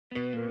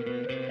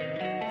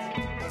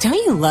Don't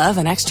you love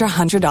an extra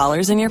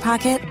 $100 in your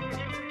pocket?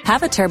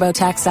 Have a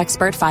TurboTax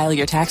expert file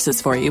your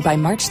taxes for you by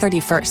March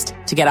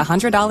 31st to get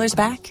 $100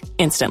 back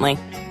instantly.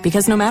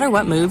 Because no matter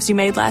what moves you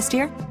made last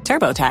year,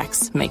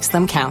 TurboTax makes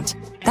them count.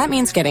 That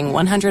means getting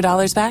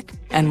 $100 back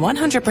and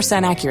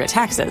 100% accurate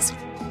taxes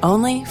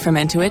only from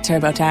Intuit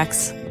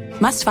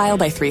TurboTax. Must file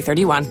by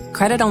 3/31.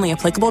 Credit only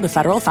applicable to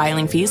federal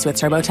filing fees with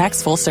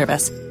TurboTax full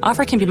service.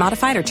 Offer can be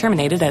modified or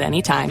terminated at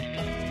any time.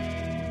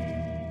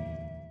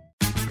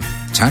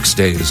 Tax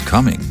day is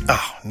coming.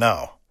 Oh,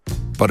 no.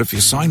 But if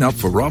you sign up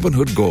for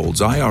Robinhood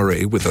Gold's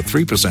IRA with a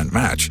 3%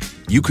 match,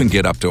 you can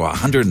get up to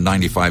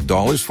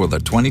 $195 for the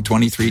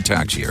 2023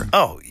 tax year.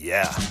 Oh,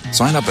 yeah.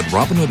 Sign up at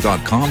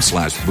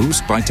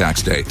Robinhood.com/boost by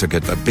tax day to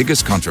get the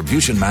biggest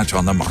contribution match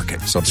on the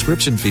market.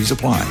 Subscription fees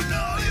apply.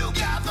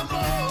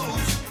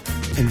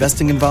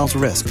 Investing involves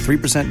risk.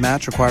 3%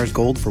 match requires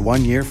gold for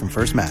 1 year from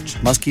first match.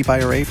 Must keep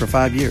IRA for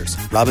 5 years.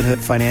 Robinhood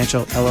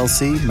Financial,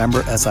 LLC,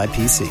 member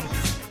SIPC.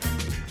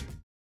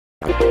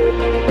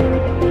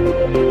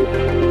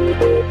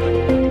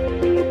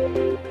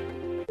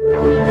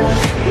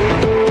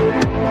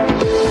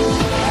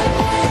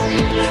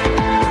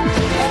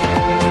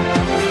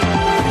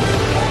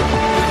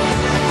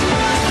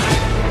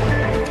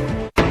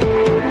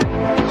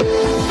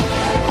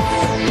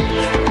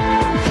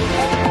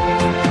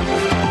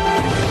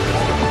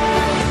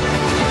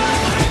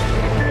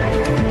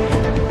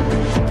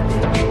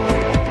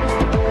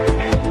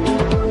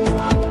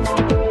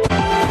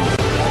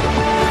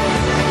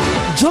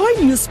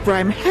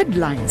 Prime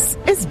Headlines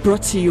is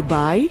brought to you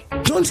by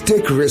Don't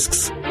take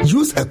risks.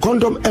 Use a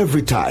condom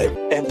every time.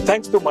 And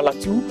thanks to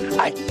Malatu,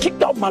 I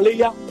kicked out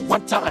malaria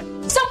one time.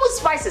 Some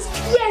spices.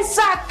 Yes,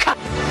 sir.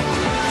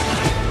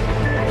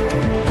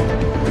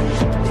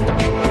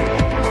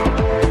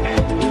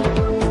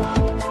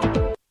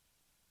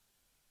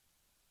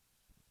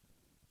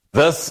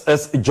 This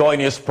is Joy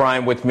News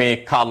Prime with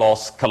me,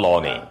 Carlos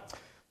Kaloni.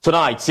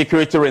 Tonight,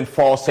 security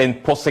reinforced in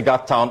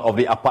Posiga town of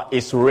the Upper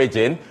East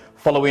region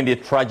following the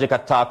tragic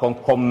attack on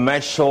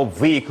commercial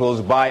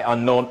vehicles by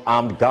unknown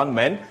armed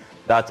gunmen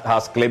that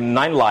has claimed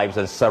 9 lives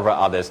and several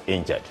others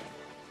injured.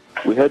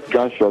 We heard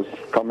gunshots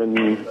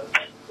coming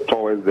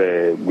towards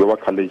the Goa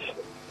College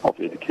of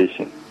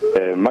Education.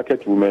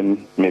 Market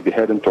women may be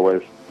heading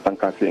towards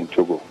Sankasi in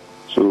Togo.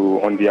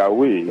 So on their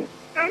way,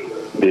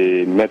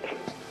 they met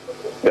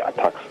the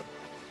attacks.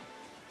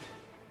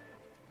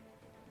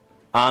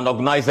 And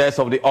organizers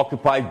of the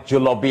occupied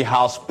Jolobi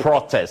House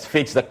protest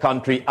Fix the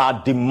Country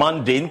are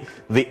demanding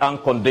the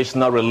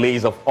unconditional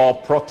release of all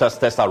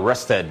protesters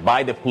arrested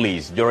by the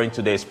police during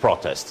today's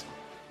protest.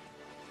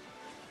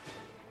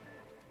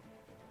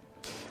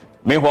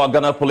 Meanwhile,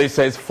 Ghana police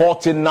says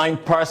 49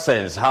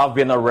 persons have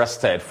been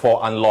arrested for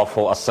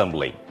unlawful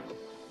assembly.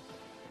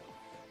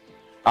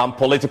 And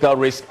political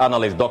risk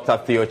analyst Dr.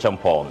 Theo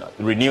Champon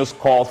renews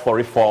calls for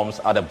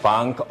reforms at the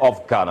Bank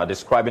of Ghana,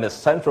 describing the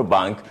central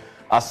bank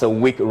as a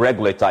weak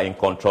regulator in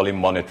controlling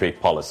monetary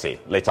policy.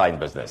 Later in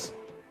business.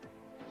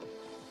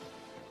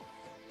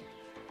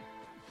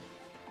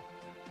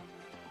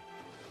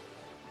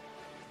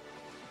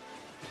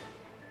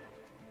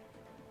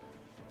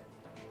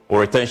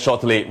 We'll return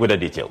shortly with the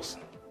details.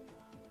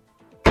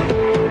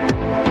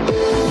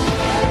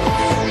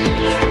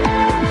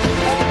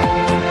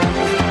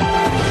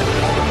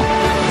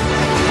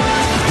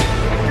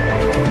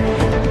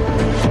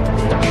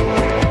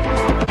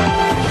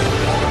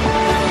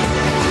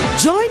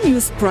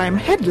 News Prime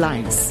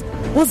Headlines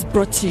was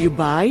brought to you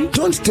by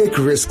Don't take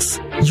risks.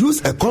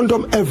 Use a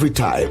condom every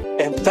time.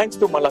 And thanks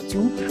to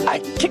Malatu, I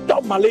kicked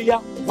out malaria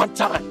one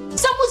time.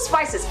 Some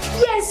spices.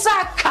 Yes,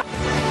 sir.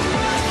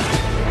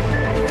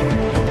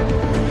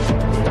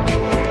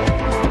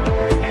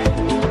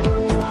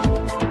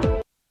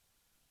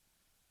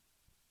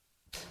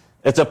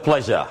 It's a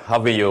pleasure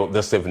having you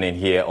this evening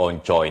here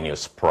on Joy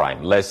News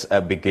Prime. Let's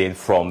begin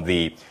from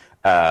the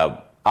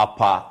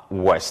Upper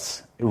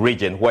West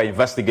region, where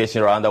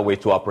investigations are underway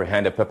to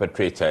apprehend the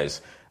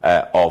perpetrators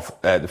of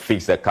the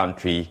Fix the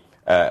Country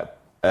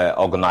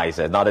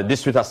organizers. Now, the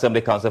District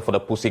Assembly Council for the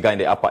Pusiga in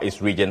the Upper East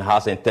region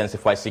has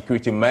intensified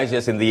security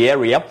measures in the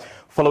area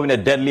following a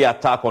deadly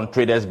attack on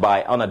traders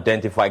by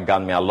unidentified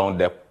gunmen along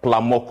the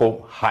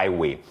Plamoko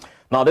Highway.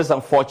 Now, this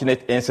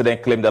unfortunate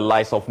incident claimed the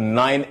lives of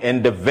 9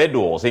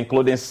 individuals,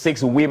 including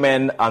 6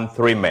 women and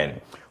 3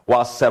 men,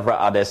 while several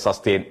others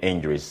sustained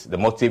injuries. The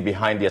motive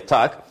behind the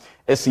attack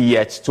is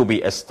yet to be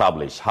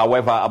established.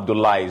 However,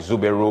 Abdullahi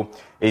Zuberu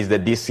is the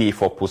DC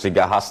for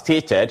Pusiga, has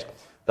stated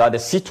that the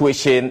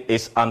situation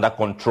is under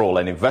control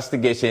and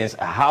investigations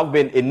have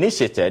been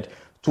initiated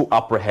to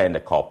apprehend the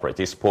culprit.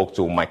 He spoke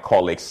to my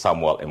colleague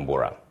Samuel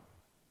Mbura.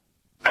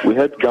 We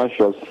heard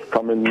gunshots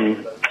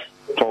coming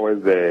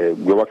towards the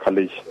Goa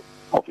College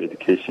of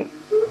Education.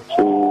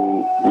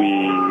 So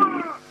we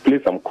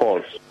placed some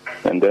calls,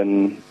 and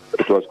then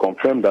it was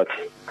confirmed that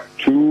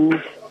 2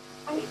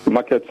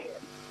 market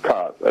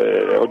cars,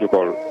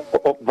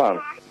 vans.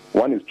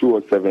 One is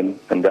 207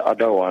 and the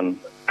other one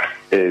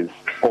is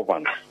 4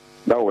 vans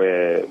that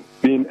were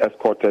being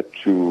escorted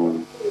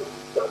to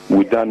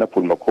Widana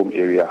Pulmakom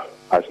area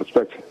I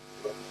suspect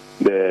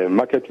the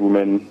market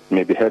women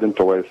may be heading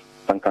towards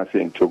Sankansi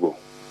in Togo.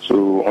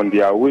 So on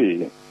their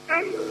way,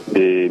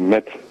 they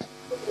met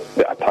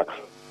the attacks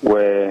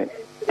where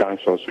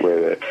gunshots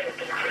were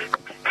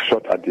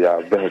shot at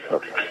their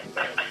vehicles.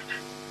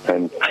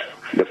 And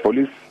the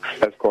police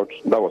escort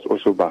that was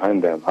also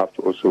behind them have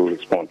to also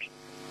respond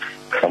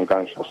some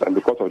gunshots. And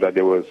because of that,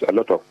 there was a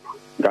lot of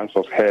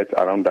gunshots heard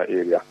around that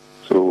area.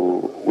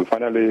 So we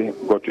finally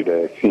got to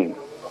the scene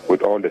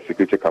with all the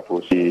security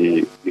couples.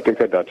 We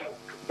detected that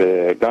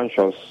the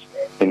gunshots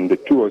in the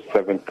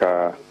 207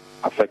 car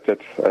affected,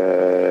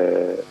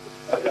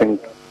 I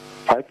think,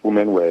 5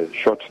 women were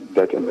shot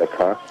dead in the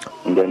car,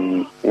 and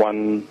then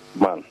 1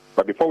 man.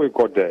 But before we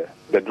got there,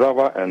 the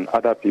driver and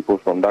other people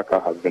from that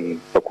car have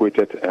been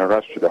evacuated and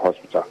rushed to the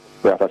hospital.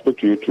 But as I spoke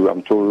to you too,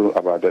 I'm told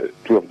about the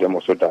 2 of them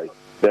also died.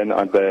 Then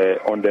on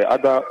the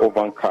other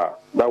Ovan car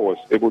that was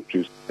able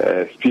to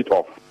speed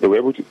off, they were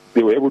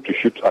able to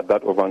shoot at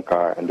that Ovan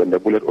car, and then the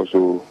bullet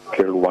also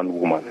killed 1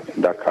 woman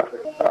in that car.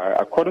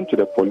 According to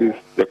the police,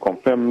 the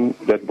confirmed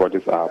dead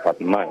bodies are about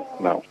 9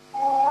 now.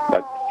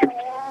 That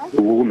 6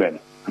 women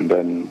and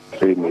then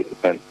 3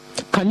 men.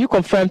 Can you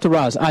confirm to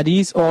us, are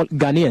these all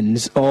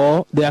Ghanaians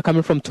or they are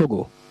coming from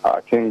Togo?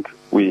 I think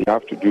we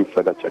have to do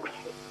further checks.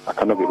 I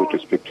cannot be able to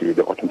speak to you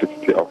the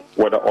authenticity of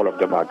whether all of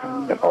them are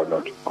Ghanaian or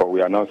not. Because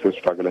we are now still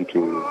struggling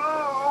to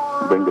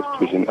bring the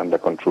situation under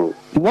control.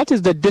 What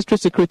is the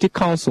District Security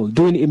Council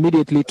doing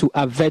immediately to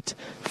avert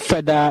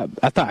further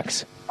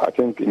attacks? I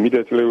think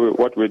immediately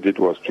what we did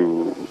was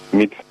to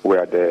meet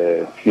where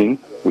the scene.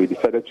 We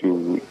decided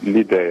to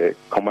lead the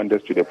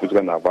commanders to the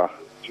Pusga Nava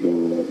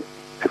to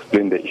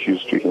explain the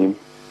issues to him.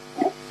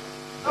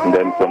 And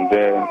then from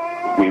there,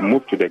 we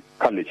moved to the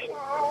college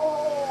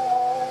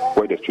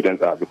where the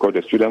students are, because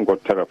the students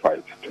got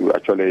terrified, to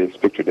actually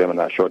speak to them and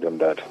assure them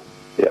that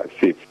they are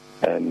safe.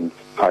 And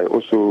I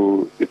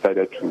also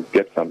decided to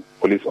get some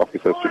police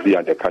officers to be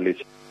at the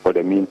college for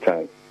the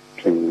meantime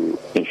to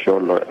ensure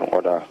law and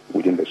order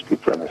within the school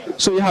premises.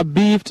 So you have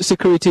beefed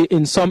security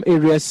in some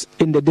areas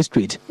in the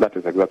district? That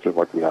is exactly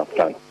what we have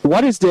done.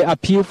 What is the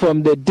appeal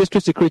from the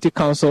District Security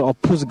Council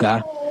of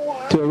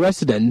Pusga to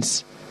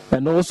residents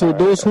and also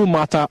those who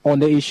matter on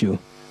the issue?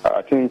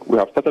 I think we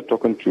have started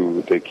talking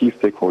to the key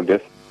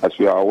stakeholders. As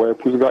we are aware,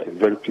 Pusga is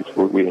very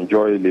peaceful. We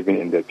enjoy living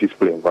in the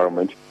peaceful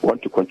environment. We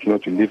want to continue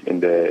to live in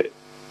the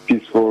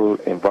peaceful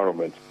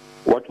environment.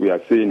 What we are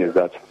saying is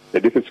that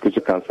the District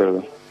Security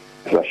Council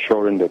is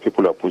assuring the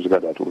people of Pusga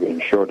that we will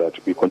ensure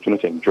that we continue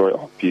to enjoy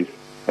our peace,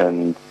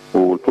 and we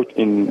will put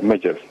in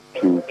measures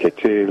to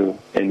curtail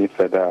any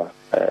further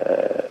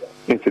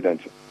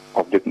incident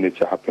of that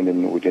nature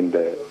happening within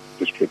the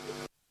district.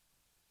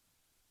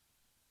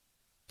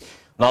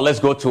 Now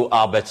let's go to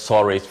Albert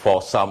Sorry for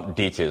some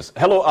details.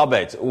 Hello,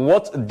 Albert.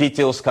 What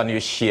details can you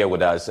share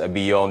with us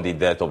beyond the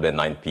death of the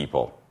 9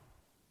 people?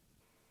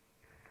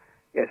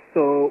 Yes,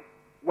 so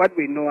what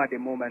we know at the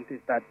moment is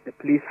that the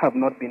police have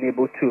not been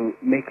able to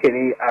make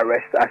any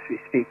arrests as we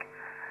speak.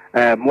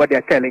 What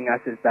they're telling us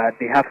is that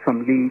they have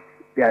some leads,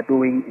 they are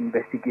doing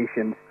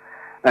investigations.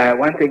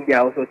 One thing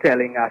they're also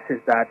telling us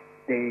is that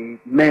the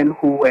men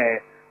who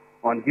were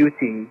on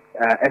duty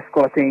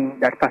escorting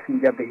that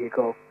passenger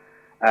vehicle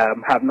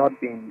have not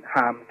been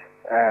harmed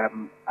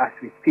as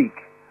we speak.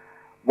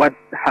 What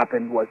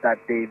happened was that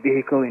the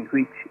vehicle in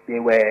which they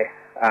were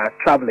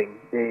traveling,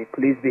 the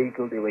police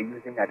vehicle they were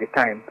using at the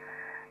time,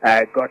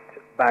 got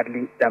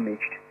badly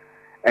damaged.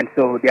 And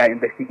so they are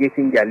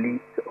investigating their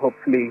leads,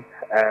 hopefully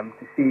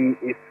to see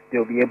if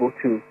they'll be able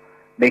to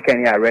make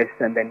any arrests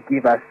and then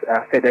give us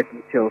further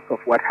details of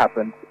what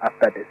happens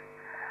after this.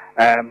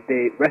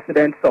 The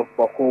residents of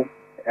Boko,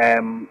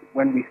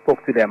 when we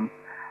spoke to them,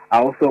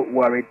 are also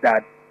worried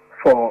that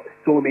for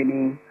so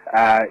many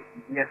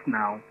years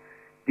now,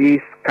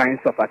 these kinds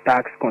of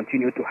attacks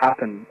continue to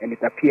happen, and it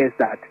appears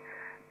that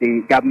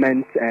the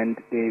government and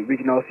the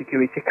Regional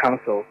Security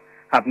Council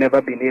have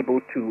never been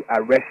able to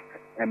arrest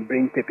and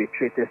bring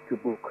perpetrators to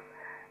book.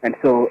 And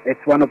so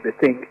it's one of the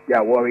things they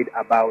are worried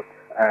about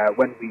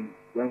when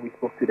we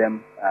spoke to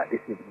them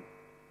this evening.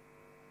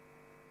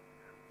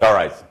 All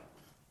right.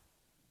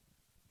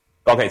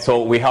 Okay,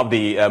 so we have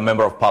the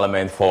Member of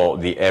Parliament for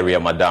the area,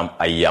 Madam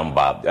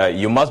Ayamba.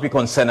 You must be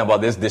concerned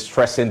about this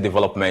distressing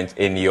development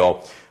in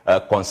your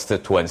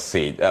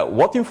constituency.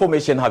 What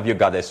information have you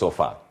gathered so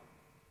far?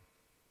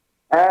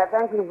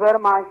 Thank you very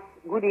much.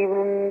 Good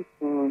evening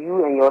to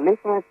you and your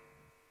listeners.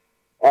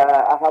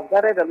 I have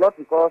gathered a lot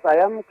because I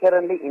am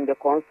currently in the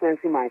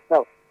constituency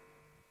myself.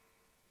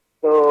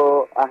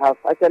 So I have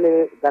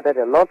actually gathered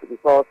a lot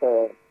because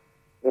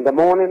in the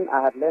morning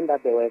I had learned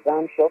that there were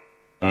gunshots.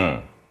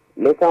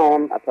 Later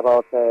on, at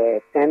about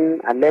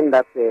 10, I learned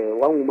that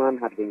one woman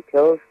had been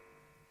killed.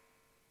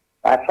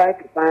 I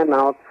tried to find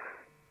out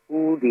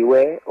who they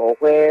were or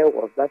where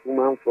was that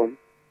woman from,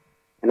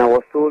 and I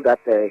was told that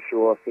she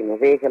was in a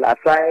vehicle. I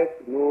tried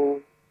to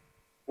know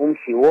whom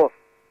she was,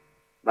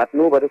 but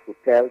nobody could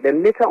tell.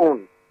 Then later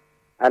on,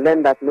 I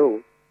learned that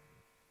no,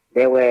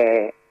 there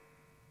were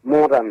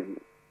more than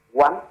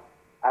one,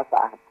 as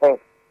I had said.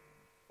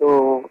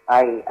 So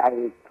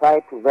I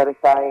tried to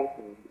verify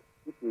the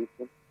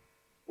situation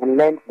and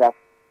learned that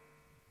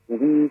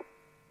indeed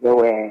there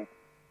were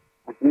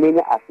as many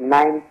as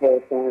 9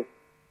 persons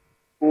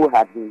who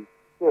had been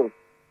killed.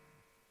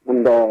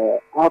 And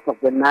out of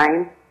the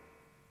 9,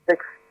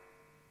 6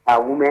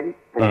 are women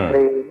and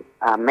 3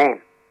 are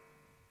men.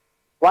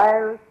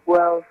 While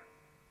 12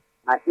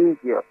 are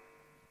injured,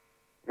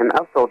 and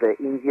out of the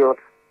injured,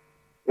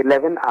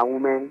 11 are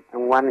women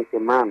and 1 is a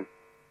man.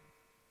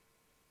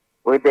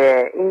 With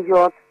the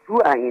injured,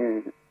 2 are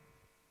in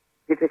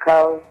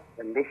critical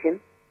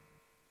condition,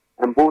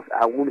 and both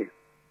are women.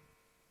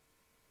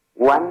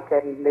 1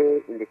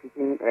 currently in the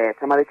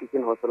Tamale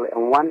Teaching Hospital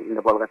and 1 in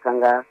the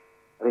Bolgatanga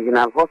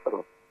Regional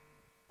Hospital.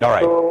 All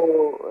right.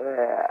 So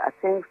I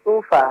think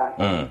so far,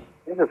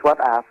 this is what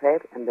I have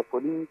heard, and the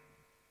police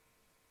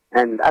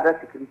and other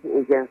security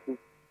agencies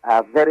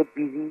are very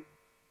busy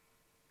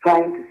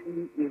trying to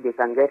see if they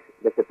can get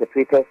the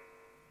perpetrators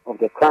of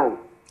the crime.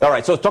 All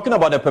right, so talking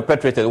about the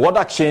perpetrators, what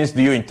actions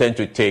do you intend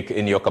to take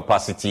in your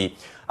capacity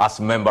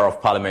as Member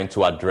of Parliament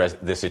to address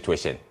the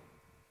situation?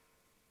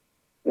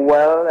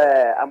 Well,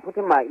 I'm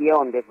putting my ear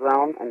on the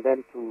ground and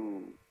then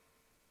to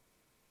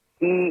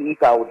see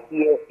if I would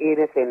hear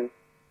anything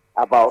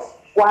about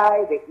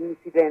why the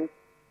incident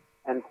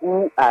and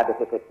who are the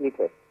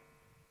perpetrators.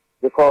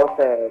 Because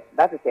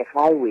that is a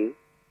highway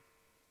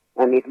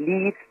and it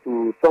leads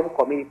to some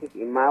communities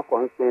in my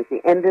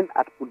constituency, ending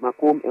at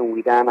Pudmakom and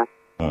Widana,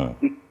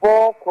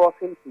 before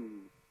crossing to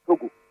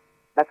Togo,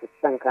 that is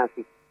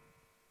Shankansi.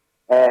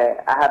 I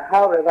have,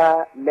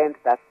 however, learned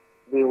that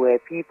there were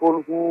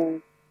people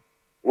who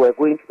were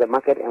going to the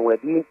market and were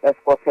being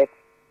escorted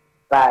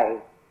by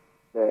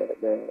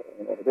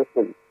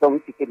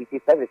some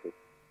security services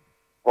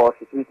or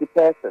security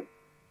persons.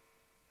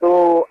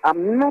 So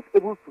I'm not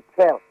able to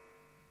tell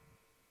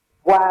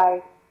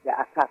why the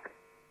attack.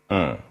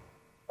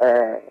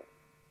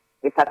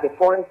 It's at the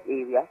forest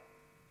area,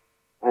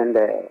 and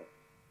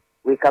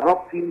we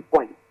cannot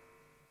pinpoint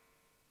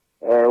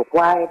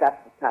why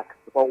that attack.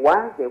 Because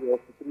once there were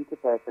security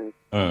persons,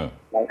 I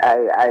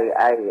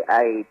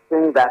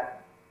think that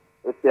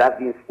it would have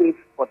been safe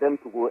for them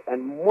to go,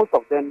 and most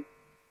of them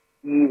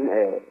being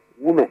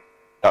women.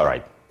 All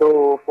right.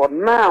 So for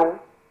now,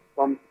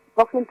 from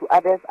talking to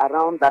others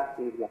around that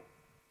area,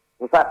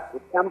 in fact,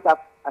 it comes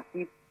up as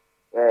if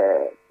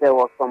there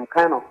was some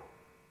kind of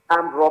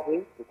armed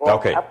robbery,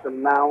 because up to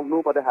now,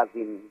 nobody has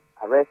been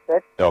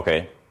arrested.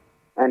 Okay.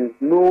 And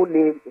no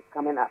name is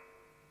coming up.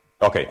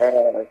 Okay.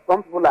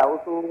 Some people are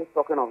also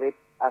talking of it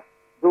as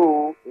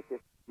though it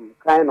is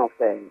kind of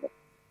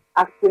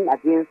acting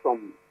against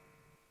some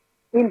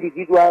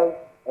individuals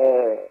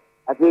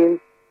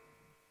against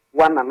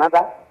one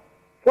another.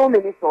 So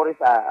many stories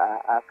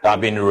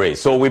have been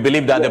raised. So we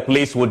believe that the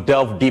police will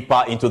delve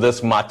deeper into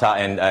this matter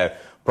and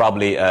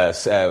probably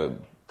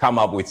come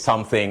up with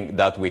something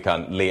that we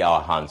can lay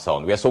our hands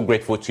on. We are so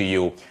grateful to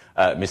you,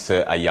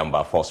 Mr.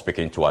 Ayamba, for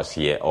speaking to us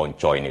here on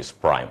Joy News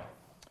Prime.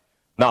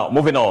 Now,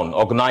 moving on,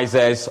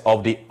 organizers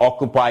of the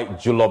Occupy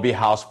Julobi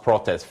House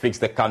protest, Fix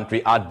the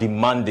Country, are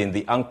demanding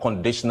the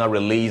unconditional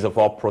release of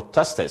all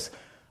protesters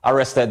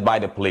arrested by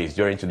the police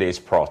during today's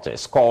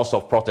protest. Scores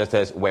of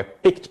protesters were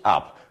picked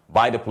up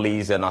by the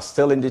police and are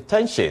still in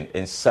detention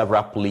in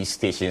several police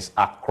stations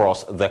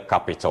across the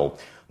capital.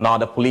 Now,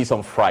 the police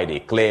on Friday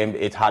claimed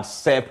it had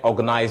served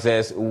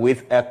organizers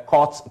with a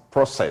court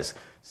process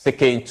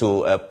seeking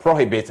to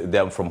prohibit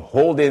them from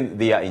holding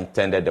their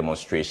intended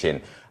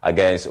demonstration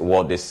against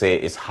what they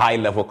say is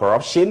high-level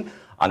corruption,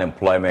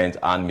 unemployment,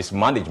 and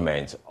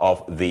mismanagement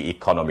of the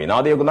economy.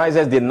 Now, the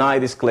organizers deny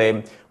this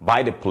claim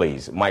by the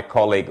police. My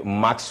colleague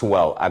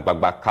Maxwell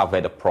Agbagba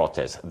covered the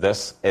protest.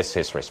 This is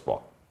his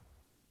response.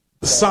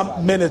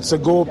 Some minutes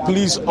ago,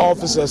 police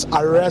officers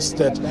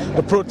arrested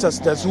the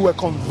protesters who were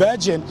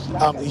converging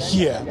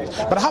here.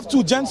 But I have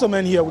 2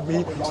 gentlemen here with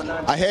me.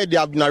 I heard they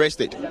have been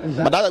arrested,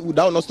 but that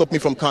will not stop me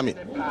from coming.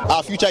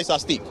 Our future is at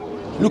stake.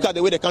 Look at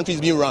the way the country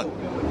is being run.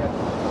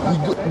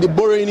 The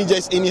borrowing is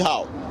just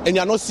anyhow, and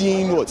you are not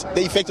seeing what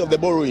the effect of the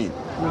borrowing.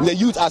 The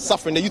youth are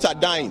suffering, the youth are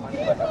dying.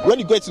 When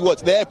you go to what?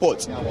 The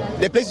airport,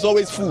 the place is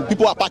always full.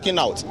 People are packing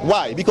out.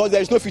 Why? Because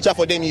there is no future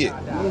for them here.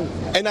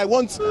 And I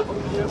want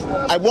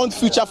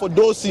future for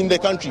those in the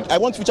country. I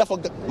want future for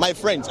my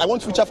friends. I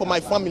want future for my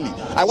family.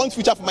 I want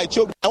future for my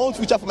children. I want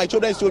future for my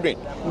children's children.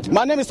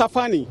 My name is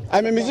Safani.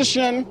 I'm a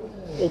musician,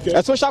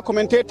 a social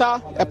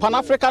commentator, a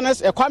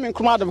Pan-Africanist, a Kwame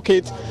Nkrumah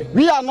advocate.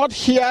 We are not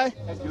here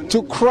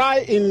to cry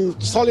in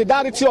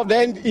solidarity of the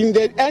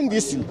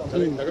NDC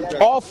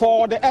or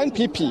for the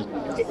NPP.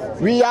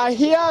 We are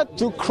here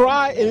to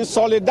cry in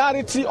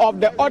solidarity of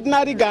the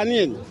ordinary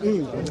Ghanaian.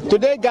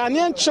 Today,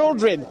 Ghanaian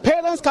children,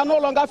 parents can no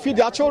longer feed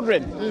their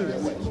children.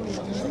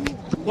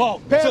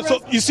 Well, so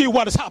you see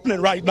what is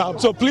happening right now.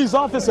 So police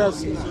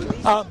officers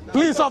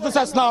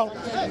now,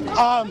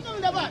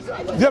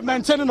 they're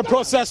maintaining the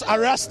process,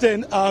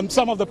 arresting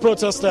some of the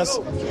protesters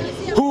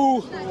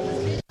who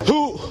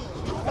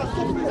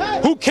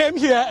came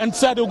here and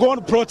said they were going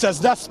to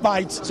protest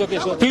despite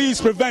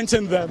police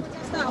preventing them.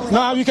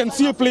 Now you can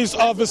see police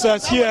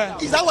officers here.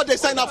 Is that what they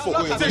signed up for?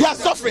 They are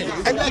suffering.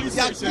 And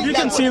you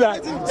can see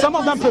that. Some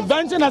of them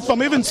preventing us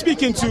from even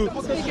speaking to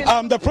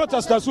the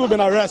protesters who have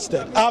been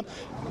arrested.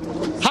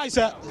 Hi,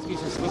 sir.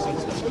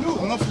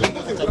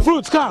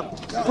 Fruits, come.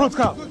 Fruits,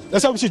 come.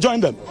 Let's say we should join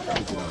them.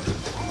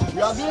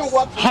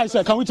 Hi,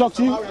 sir. Can we talk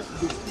to you?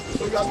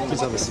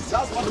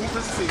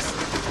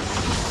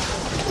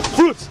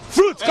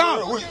 Fruits, come.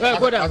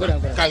 Go down.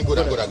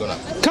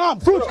 Come,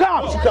 fruits,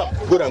 come.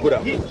 Go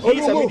down.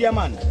 He's a media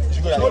man.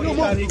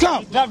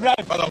 Come.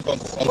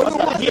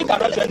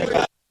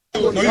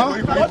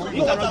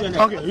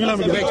 Okay, you let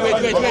me go.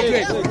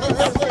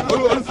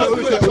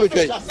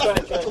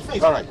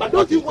 Wait. All right.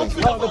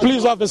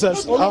 Police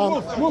officers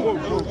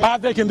are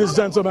taking this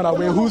gentleman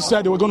away who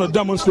said they were going to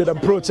demonstrate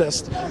and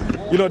protest,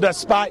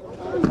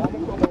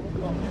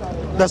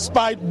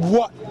 despite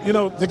what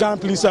the Ghana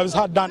Police Service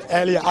had done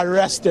earlier,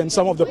 arresting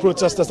some of the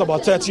protesters.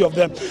 About 30 of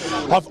them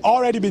have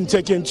already been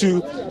taken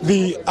to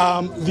the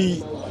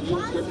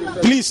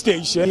police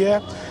station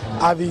here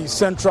at the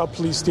Central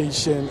Police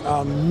Station.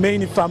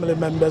 Many family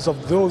members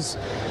of those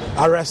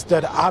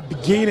arrested are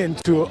beginning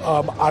to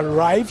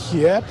arrive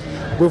here.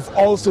 We've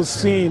also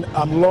seen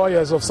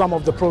lawyers of some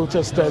of the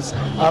protesters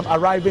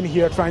arriving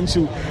here trying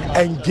to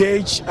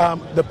engage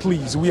the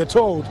police. We are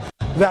told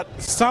that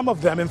some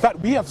of them, in fact,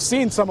 we have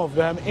seen some of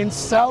them in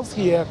cells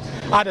here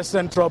at the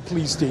Central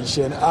Police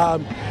Station.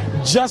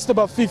 Just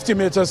about 50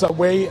 meters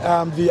away,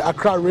 the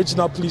Accra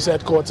Regional Police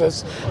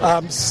Headquarters,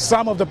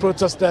 some of the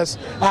protesters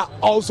are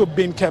also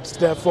being kept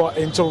there for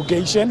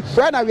interrogation.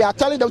 Right now, we are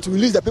telling them to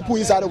release the people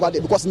inside over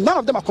there because none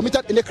of them have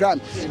committed any crime.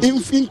 In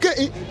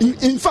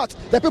fact,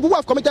 the people who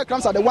have committed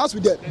crimes are the ones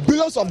with the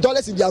billions of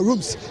dollars in their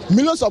rooms,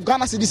 millions of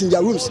Ghana cedis in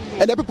their rooms,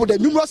 and the people, the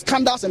numerous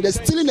scandals and the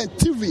stealing and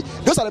thievery.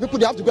 Those are the people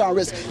they have to go and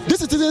arrest. These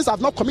citizens have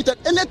not committed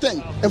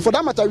anything, and for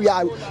that matter, we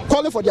are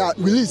calling for their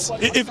release.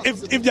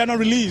 If they are not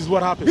released,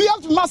 what happens? We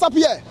have to mass up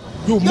here.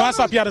 You mass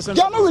up here at the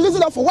Central. They are not releasing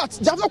them for what?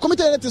 They have not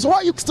committed anything. So why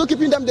are you still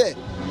keeping them there?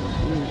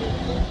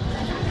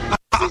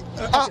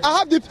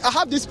 I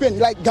have this pain.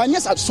 Like,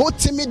 Ghanaians are so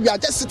timid. We are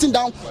just sitting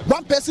down.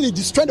 One person is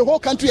destroying the whole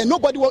country, and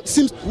nobody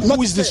seems.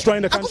 Who is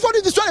destroying the country? Akufo-Addo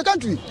is destroying the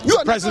country. You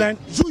are president.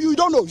 You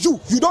don't know. You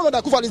don't know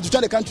that Akufo-Addo is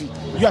destroying the country.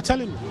 You are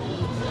telling me.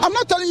 I'm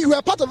not telling you. You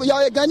are part of. You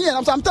are a Ghanaian.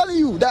 I'm telling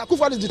you that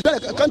Akufo-Addo is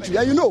destroying the country,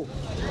 and you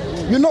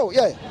know,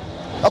 yeah.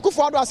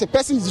 Akufo-Addo as a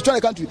person is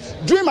destroying the country.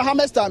 During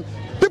Mohammed's time,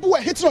 people were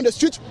hitting on the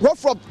street,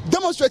 rough up,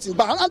 demonstrating.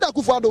 But under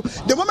Akufo-Addo,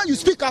 the moment you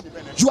speak up,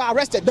 you are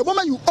arrested. The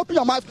moment you open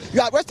your mouth, you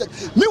are arrested.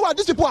 Meanwhile,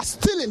 these people are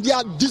stealing. They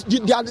are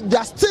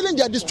stealing.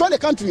 They are destroying the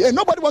country, and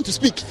nobody wants to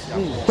speak.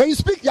 When you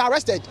speak, you are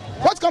arrested.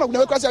 What kind of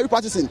democracy are you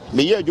practicing?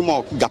 Me here do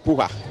more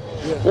gapuha.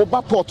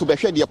 Oba port to be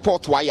share the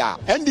port wire.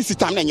 And this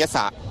time na yes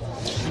sir.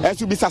 And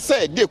to be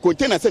said, they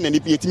containers and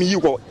the me you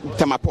go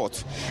Tama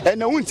port.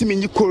 And I want to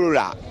mean you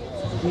Corolla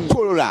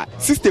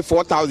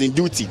 64,000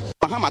 duty.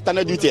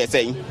 Mahamatana duty is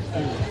saying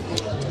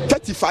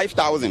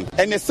 35,000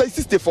 and they say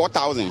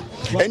 64,000.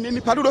 And then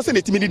the Padudo said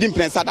it didn't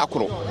plan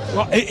Sadakro.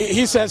 Well,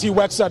 he says he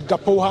works at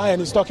Gapoha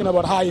and he's talking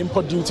about high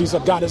import duties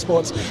at Ghana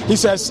Sports. He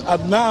says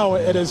now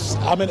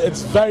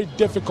it's very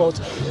difficult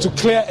to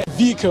clear a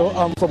vehicle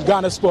from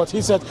Ghana Sports.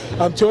 He said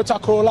Toyota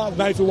Corolla,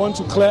 now if you want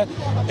to clear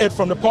it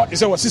from the port, he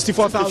said what,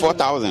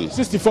 64,000?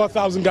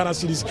 64,000 Ghana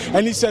cedis.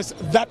 And he says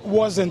that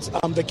wasn't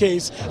the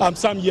case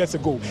some years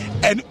ago.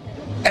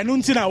 And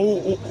untina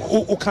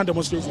who can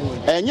demonstration.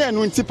 And yeah,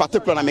 no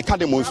particular na make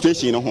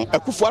demonstration no.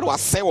 Akufo-Addo was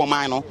say o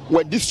man no,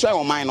 we destroy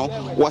o man no,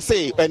 was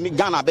say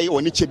Ghana be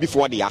oni che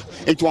before there.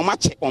 It will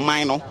match o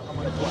man no.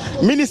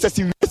 Ministers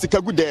we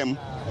sika good them.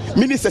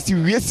 Ministers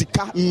we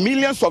sika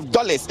millions of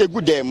dollars e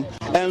good them.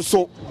 And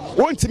so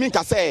one team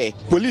can say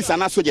police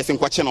and soldiers in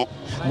kwache no.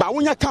 But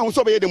when you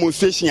council be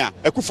demonstration a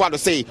Akufo-Addo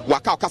say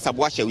waka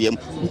kasabo ahye we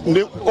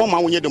o ma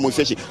wonye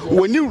demonstration.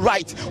 We need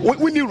right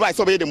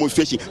so be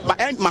demonstration. But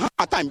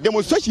time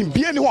demonstration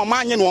be any one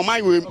man no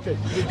man we.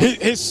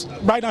 He's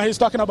right now he's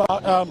talking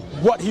about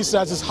what he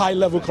says is high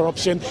level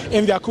corruption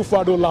in the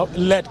Akufo-Addo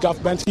led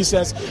government. He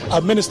says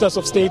ministers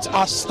of state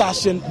are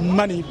stashing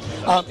money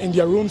in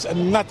their rooms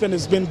and nothing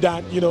has been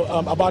done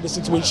about the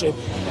situation.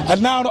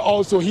 And now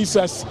also he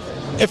says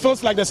it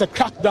feels like there's a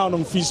crackdown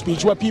on free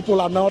speech where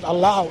people are not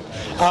allowed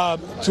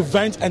to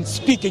vent and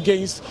speak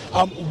against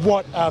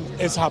what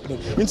is happening.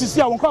 You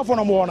see, I won't cry for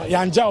no more. You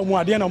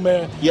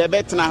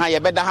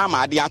better ha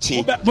ma ade achi.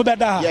 You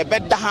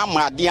better ha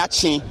ma ade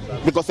achi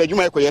because you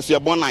make your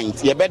born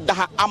 90. You better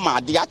ha ma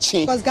ade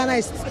achi. Because Ghana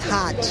is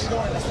hard.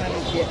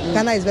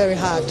 Ghana is very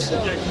hard.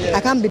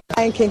 I can't be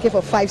buying kenke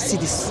for 5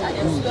 cedis.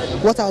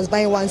 What I was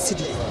buying 1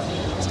 cedi.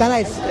 Ghana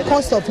is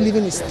cost of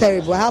living is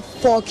terrible. I have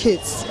 4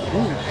 kids.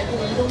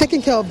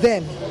 Taking care of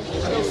them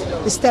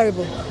is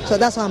terrible. So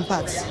that's one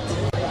part.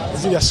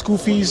 Is it their school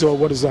fees or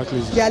what exactly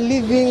is it? Their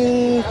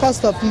living,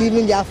 cost of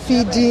living, their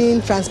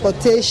feeding,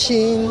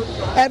 transportation,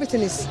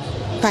 everything is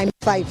times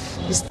 5.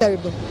 It's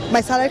terrible.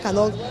 My salary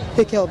cannot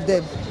take care of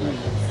them.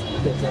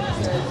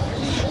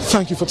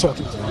 Thank you for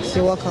talking to us.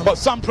 You're welcome. But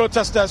some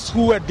protesters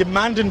who were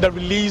demanding the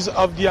release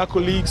of their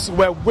colleagues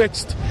were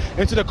whisked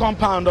into the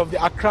compound of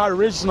the Accra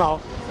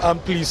Regional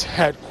Police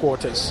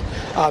Headquarters.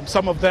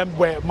 Some of them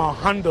were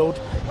manhandled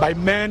by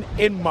men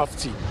in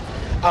mufti.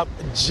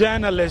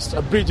 Journalist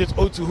Bridget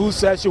Otu, who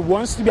says she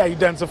wants to be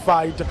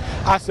identified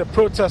as a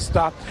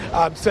protester,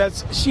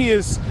 says she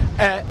is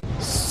a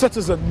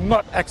citizen,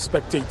 not a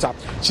spectator.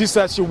 She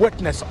says she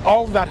witnessed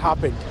all that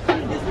happened.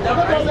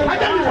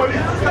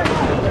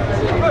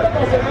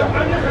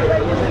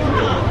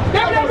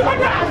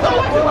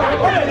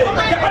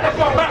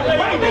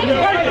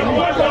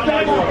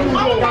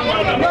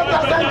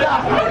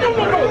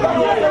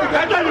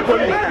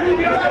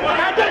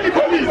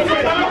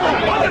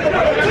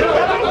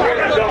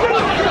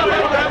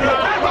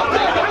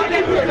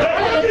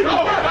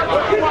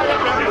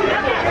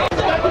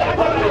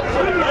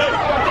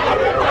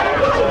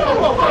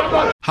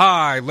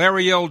 Hi,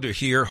 Larry Elder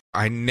here.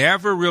 I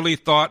never really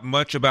thought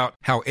much about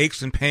how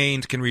aches and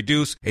pains can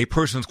reduce a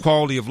person's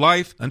quality of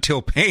life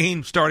until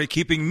pain started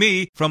keeping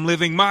me from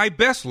living my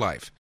best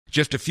life.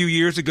 Just a few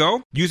years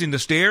ago, using the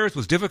stairs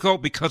was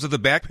difficult because of the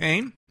back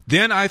pain.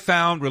 Then I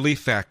found Relief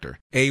Factor,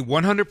 a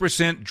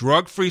 100%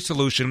 drug-free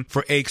solution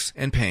for aches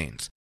and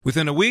pains.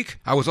 Within a week,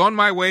 I was on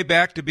my way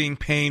back to being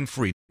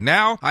pain-free.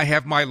 Now I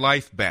have my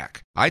life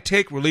back. I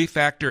take Relief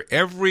Factor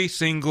every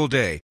single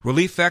day.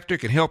 Relief Factor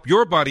can help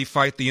your body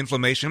fight the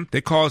inflammation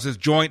that causes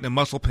joint and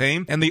muscle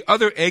pain and the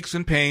other aches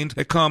and pains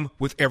that come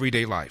with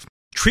everyday life.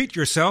 Treat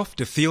yourself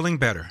to feeling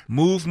better.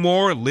 Move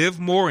more, live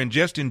more, and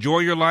just enjoy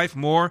your life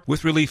more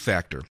with Relief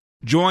Factor.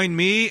 Join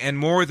me and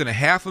more than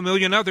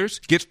 500,000 others.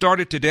 Get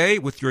started today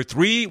with your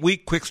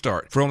 3-week quick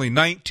start for only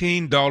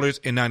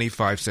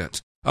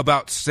 $19.95.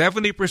 About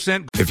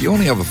 70%. If you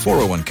only have a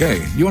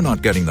 401k, you're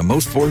not getting the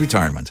most for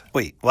retirement.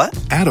 Wait, what?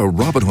 Add a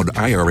Robinhood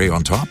IRA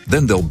on top,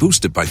 then they'll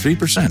boost it by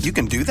 3%. You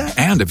can do that?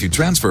 And if you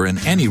transfer in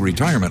any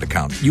retirement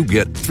account, you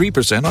get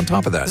 3% on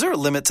top of that. Is there a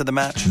limit to the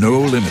match?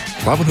 No limit.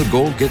 Robinhood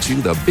Gold gets you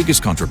the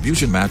biggest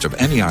contribution match of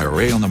any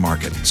IRA on the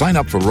market. Sign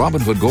up for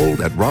Robinhood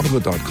Gold at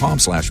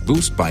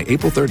Robinhood.com/boost by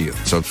April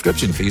 30th.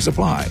 Subscription fees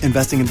apply.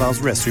 Investing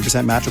involves risk.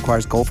 3% match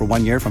requires gold for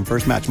 1 year from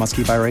first match. Must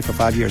keep IRA for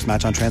 5 years.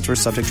 Match on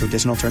transfers subject to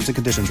additional terms and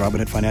conditions.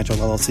 Robinhood Financial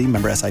LLC,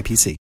 member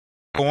SIPC.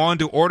 Go on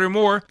to order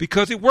more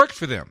because it worked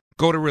for them.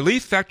 Go to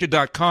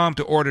ReliefFactor.com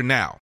to order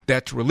now.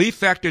 That's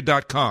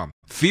ReliefFactor.com.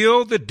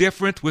 Feel the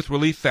difference with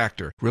Relief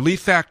Factor.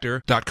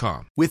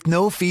 ReliefFactor.com. With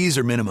no fees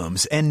or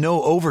minimums and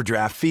no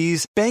overdraft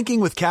fees, banking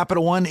with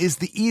Capital One is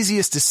the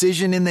easiest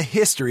decision in the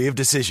history of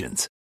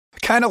decisions.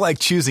 Kind of like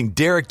choosing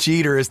Derek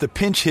Jeter as the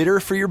pinch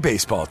hitter for your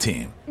baseball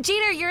team.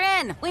 Jeter, you're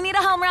in. We need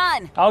a home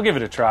run. I'll give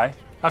it a try.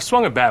 I've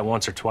swung a bat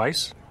once or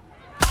twice.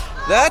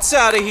 That's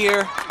out of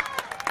here.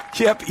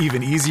 Yep,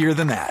 even easier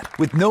than that.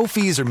 With no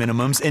fees or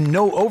minimums and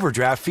no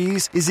overdraft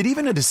fees, is it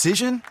even a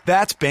decision?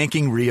 That's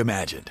banking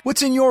reimagined.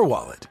 What's in your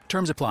wallet?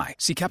 Terms apply.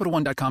 See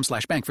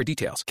CapitalOne.com/bank for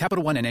details.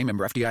 Capital One N.A.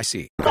 member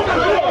FDIC.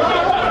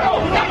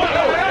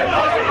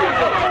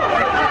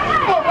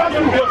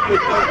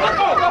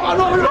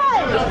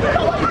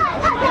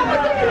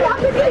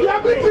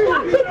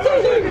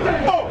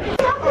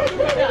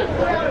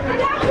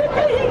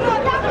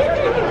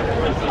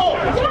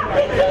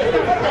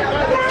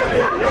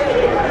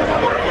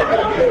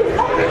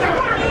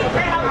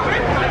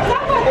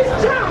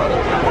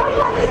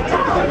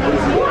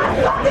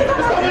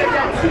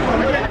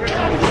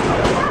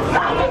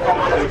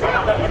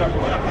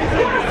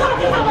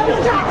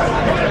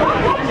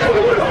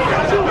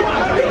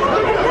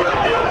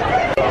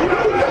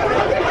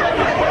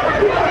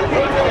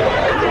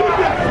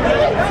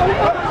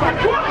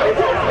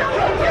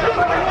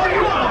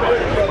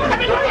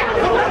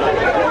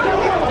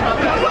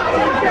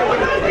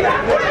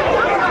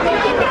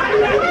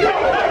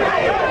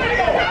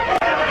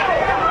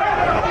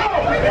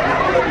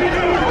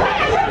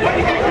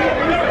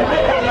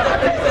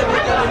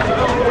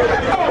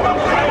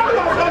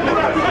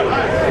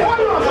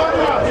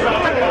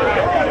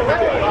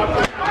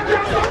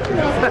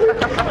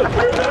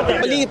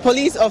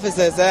 Police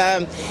officers,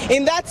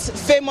 in that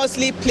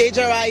famously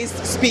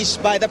plagiarized speech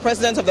by the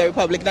President of the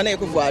Republic, Nana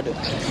Akufo-Addo,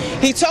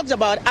 he talked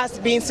about us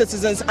being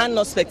citizens and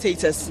not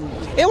spectators.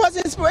 It was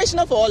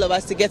inspirational for all of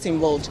us to get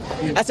involved.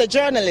 As a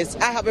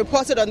journalist, I have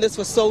reported on this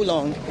for so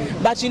long,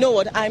 but you know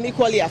what? I'm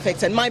equally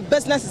affected. My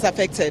business is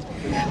affected.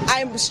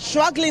 I'm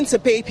struggling to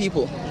pay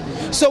people.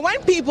 So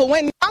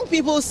when young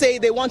people say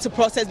they want to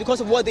protest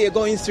because of what they are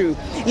going through,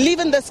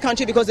 leaving this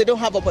country because they don't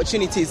have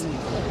opportunities,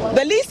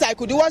 the least I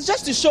could do was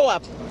just to show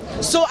up.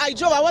 So I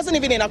drove. I wasn't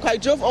even in Accra. I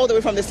drove all the way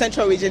from the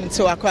central region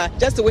to Accra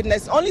just to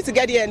witness, only to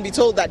get here and be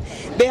told that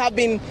they have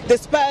been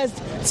dispersed,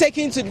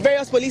 taken to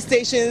various police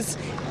stations.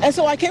 And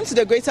so I came to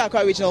the Greater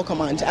Accra Regional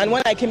Command. And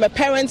when I came, a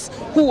parent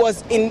who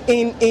was in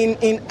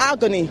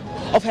agony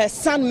of her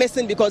son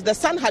missing because the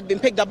son had been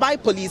picked up by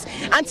police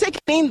and taken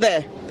in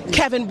there,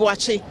 Kevin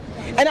Boachi.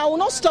 And I will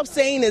not stop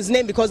saying his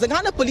name because the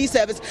Ghana Police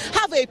Service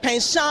have a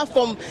penchant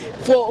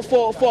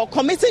for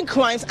committing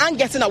crimes and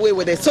getting away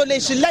with it. So they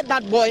should let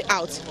that boy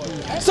out.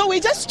 So we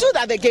just stood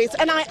at the gate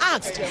and I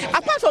asked,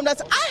 apart from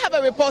that, I have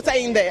a reporter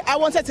in there I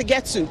wanted to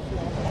get to.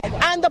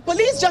 And the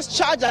police just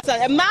charged us,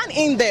 a man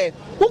in there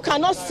who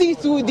cannot see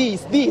through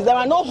these, there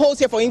are no holes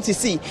here for him to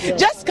see,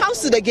 just comes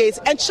to the gate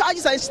and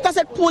charges and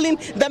started pulling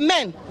the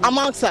men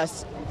amongst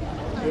us.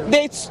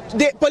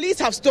 The police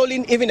have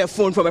stolen even a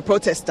phone from a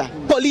protester.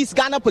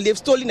 Ghana police have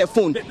stolen a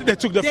phone. They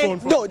took the phone?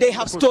 No, they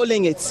have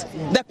stolen it.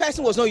 The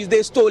person was not used,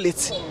 they stole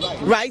it,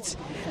 right?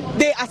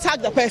 They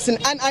attacked the person,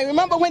 and I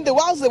remember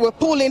whilst they were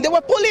pulling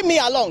me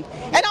along,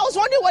 and I was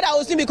wondering what I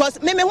was doing because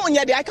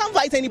I can't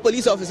fight any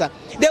police officer.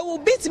 They will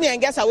beat me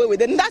and get away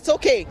with it, and that's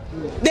okay.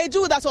 They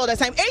do that all the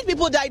time. 8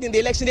 people died in the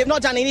election. They've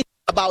not done anything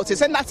about it,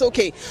 and that's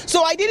okay.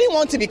 So I didn't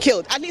want to be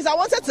killed. At least I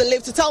wanted to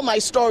live to tell my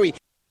story.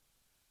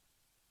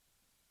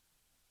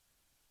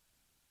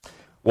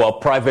 Well,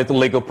 private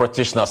legal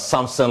practitioner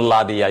Samson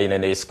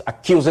Ladiya is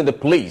accusing the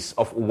police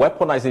of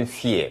weaponizing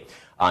fear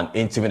and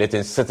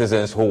intimidating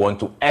citizens who want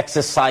to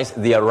exercise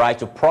their right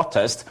to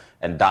protest,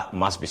 and that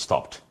must be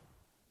stopped.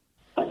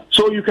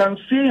 So you can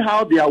see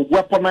how they are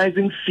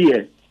weaponizing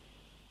fear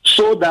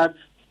so that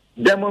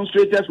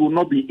demonstrators will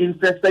not be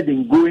interested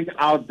in going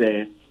out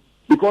there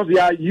because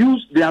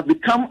they have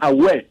become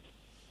aware.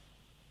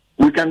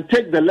 We can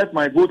take the Let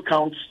My Vote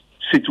Count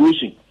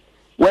situation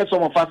where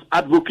some of us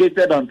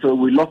advocated until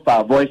we lost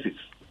our voices.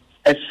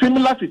 A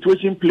similar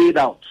situation played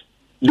out.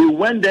 They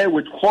went there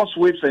with horse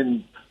whips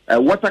and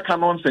water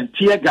cannons and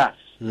tear gas.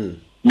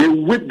 They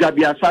whipped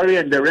Gabi Asare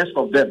and the rest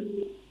of them.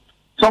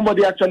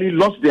 Somebody actually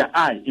lost their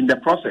eye in the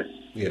process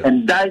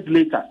and died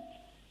later.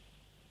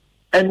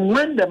 And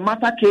when the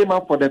matter came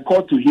up for the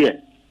court to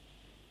hear,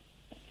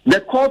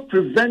 the court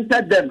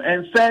prevented them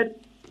and said,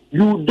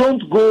 you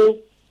don't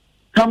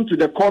come to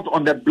the court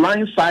on the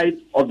blind side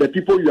of the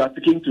people you are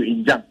seeking to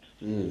injunct.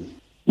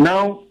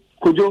 Now,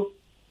 Kojo,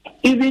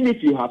 even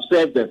if you have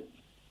served them,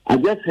 I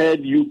just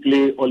heard you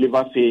play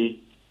Oliver say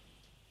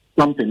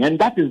something, and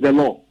that is the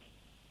law.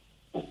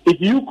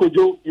 If you,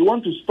 Kojo, you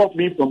want to stop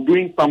me from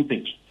doing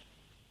something,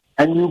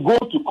 and you go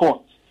to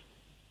court,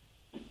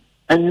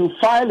 and you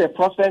file a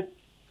process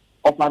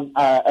of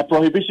a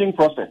prohibition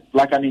process,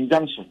 like an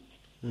injunction,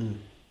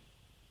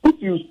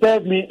 if you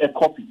serve me a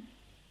copy,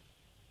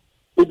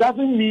 it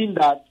doesn't mean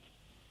that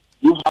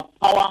you have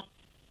power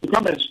to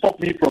come and stop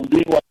me from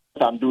doing what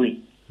I'm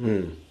doing.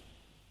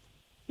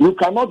 You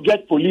cannot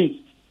get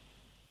police.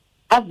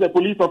 Ask the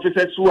police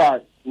officers who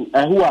are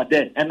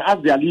there and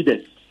ask their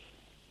leaders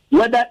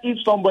whether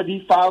if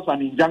somebody files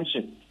an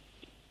injunction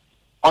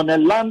on a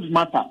land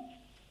matter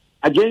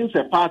against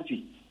a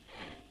party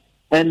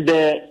and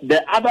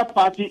the other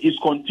party is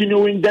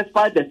continuing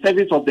despite the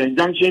service of the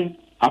injunction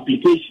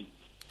application,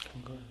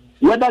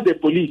 whether the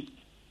police,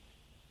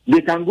 they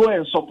can go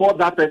and support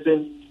that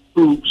person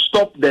to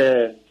stop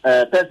the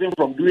person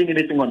from doing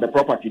anything on the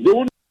property. They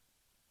won't.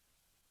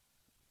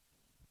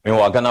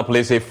 Meanwhile, Ghana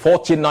police say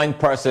 49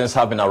 persons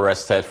have been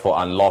arrested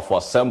for unlawful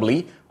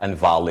assembly and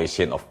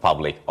violation of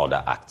Public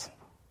Order Act.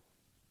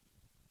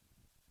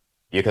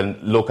 You can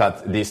look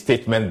at the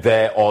statement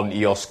there on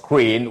your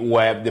screen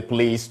where the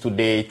police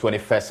today,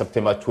 21st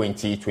September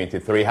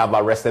 2023, have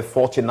arrested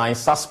 49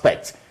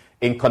 suspects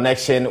in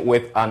connection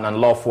with an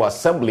unlawful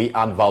assembly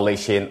and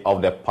violation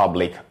of the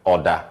Public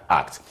Order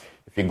Act.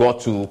 If you go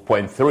to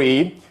point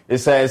 3, it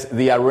says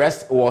the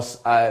arrest was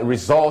a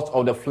result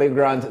of the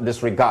flagrant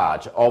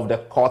disregard of the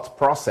court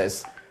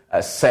process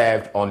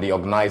served on the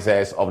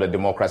organizers of the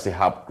Democracy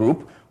Hub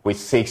group, which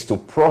seeks to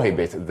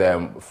prohibit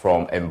them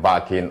from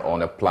embarking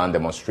on a planned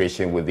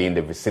demonstration within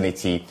the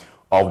vicinity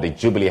of the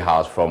Jubilee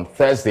House from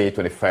Thursday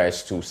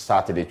 21st to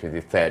Saturday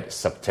 23rd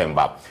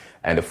September.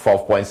 And the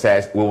 4th point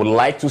says, we would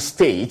like to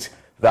state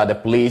that the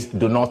police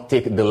do not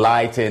take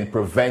delight in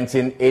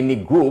preventing any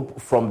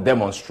group from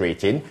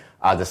demonstrating,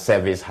 as the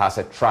service has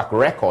a track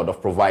record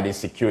of providing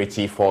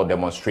security for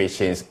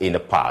demonstrations in the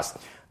past.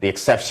 The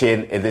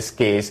exception in this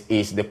case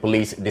is the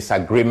police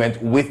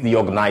disagreement with the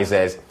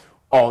organizers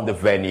on the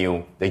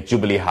venue, the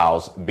Jubilee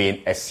House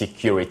being a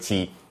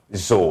security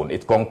zone.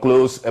 It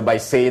concludes by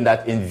saying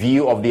that in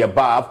view of the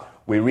above,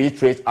 we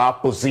reiterate our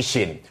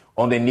position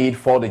on the need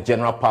for the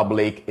general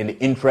public, in the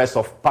interest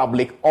of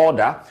public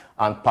order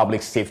and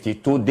public safety,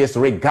 to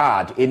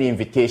disregard any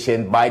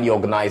invitation by the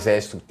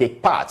organizers to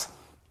take part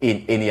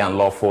in any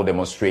unlawful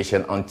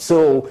demonstration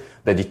until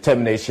the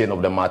determination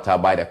of the matter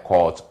by the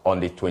court on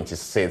the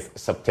 26th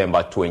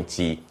September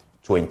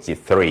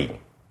 2023.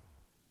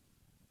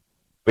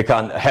 We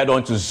can head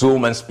on to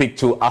Zoom and speak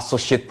to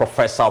Associate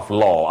Professor of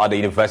Law at the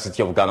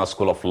University of Ghana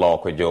School of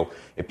Law, Kwejo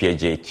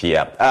PhD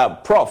here.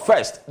 Prof,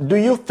 first, do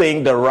you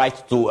think the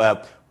right to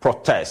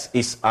protest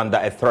is under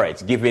a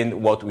threat,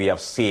 given what we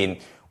have seen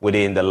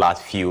within the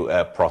last few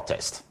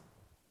protests?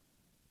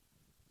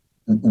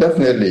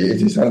 Definitely,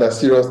 it is under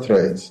serious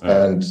threat,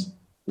 and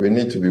we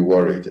need to be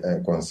worried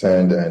and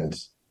concerned and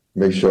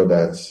make sure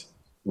that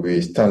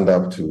we stand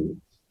up to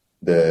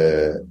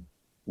the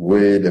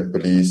way the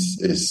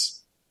police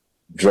is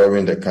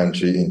drawing the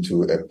country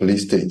into a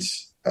police state,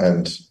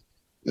 and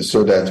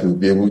so that we'll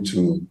be able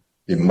to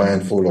be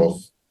mindful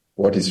of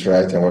what is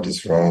right and what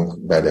is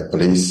wrong by the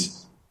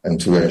police, and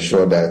to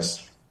ensure that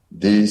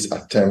these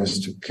attempts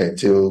to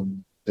curtail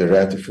the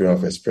right to freedom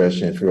of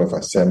expression, freedom of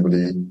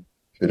assembly,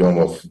 freedom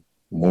of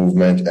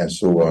movement, and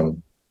so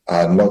on,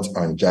 are not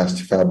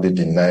unjustifiably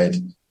denied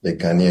the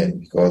Ghanaian,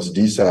 because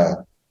these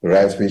are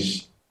rights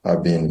which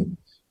have been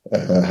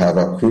have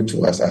accrued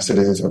to us as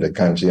citizens of the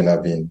country and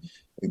have been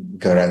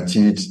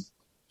guaranteed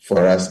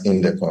for us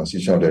in the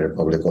Constitution of the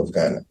Republic of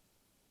Ghana.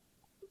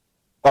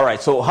 All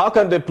right, so how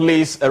can the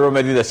police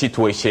remedy the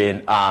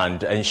situation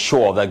and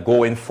ensure that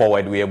going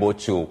forward we're able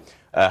to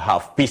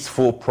have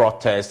peaceful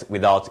protests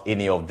without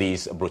any of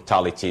these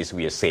brutalities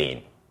we are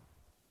seeing?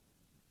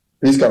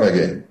 Please come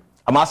again.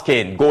 I'm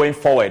asking, going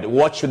forward,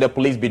 what should the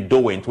police be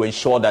doing to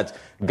ensure that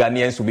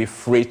Ghanaians will be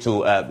free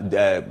to,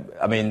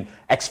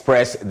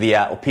 express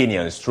their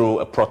opinions through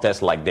a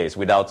protest like this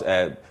without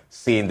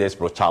seeing these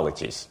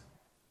brutalities?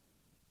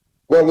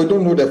 Well, we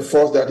don't know the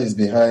force that is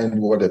behind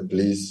what the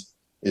police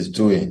is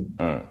doing.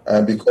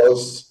 And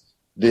because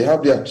they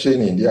have their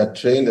training, they are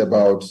trained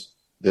about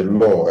the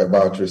law,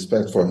 about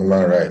respect for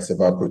human rights,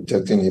 about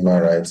protecting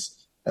human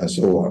rights, and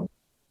so on.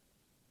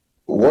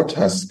 What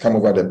has come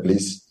over the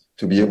police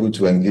to be able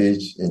to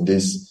engage in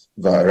these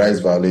rights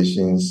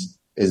violations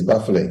is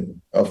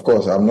baffling. Of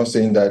course, I'm not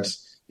saying that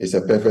it's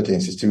a perfect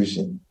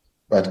institution,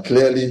 but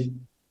clearly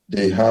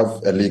they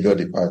have a legal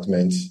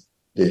department.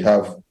 They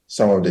have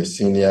some of the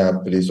senior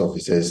police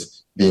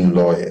officers being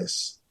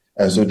lawyers.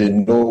 And so they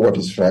know what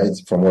is right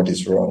from what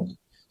is wrong.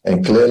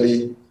 And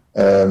clearly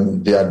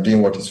they are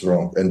doing what is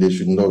wrong, and they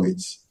should know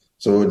it.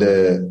 So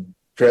the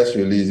press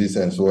releases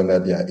and so on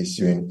that they are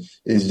issuing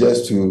is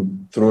just to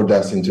throw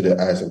dust into the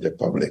eyes of the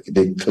public.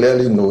 They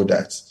clearly know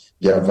that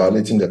they are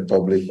violating the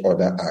Public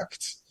Order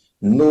Act.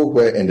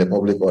 Nowhere in the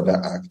Public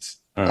Order Act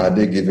are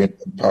they given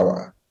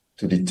power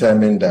to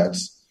determine that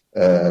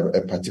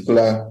a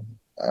particular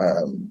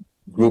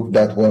group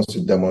that wants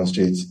to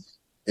demonstrate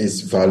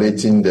is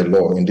violating the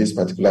law in this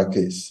particular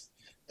case.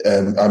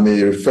 I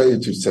may refer you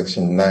to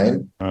Section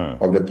 9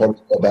 of the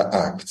Public Order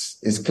Act.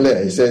 It's clear.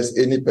 It says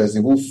any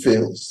person who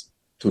fails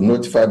to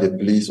notify the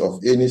police of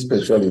any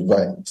special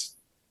event,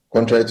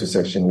 contrary to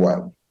Section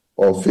 1,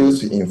 or fails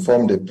to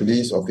inform the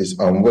police of his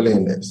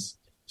unwillingness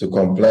to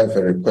comply with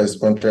a request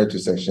contrary to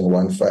Section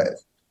 1.5,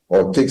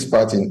 or takes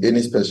part in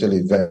any special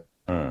event,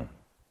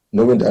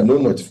 knowing that no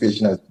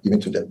notification has been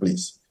given to the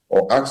police,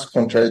 or acts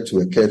contrary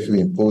to a curfew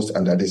imposed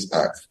under this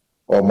Act,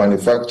 or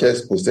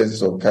manufactures,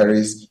 possesses, or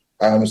carries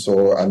arms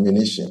or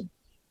ammunition,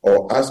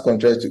 or acts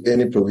contrary to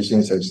any provision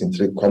in Section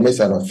 3, commits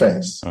an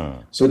offense.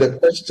 So the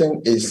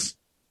question is,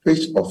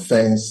 which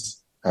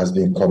offense has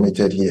been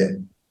committed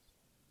here?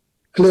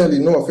 Clearly,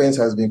 no offense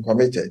has been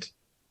committed.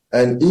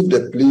 And if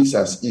the police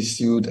has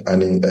issued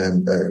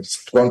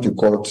gone to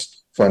court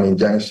for an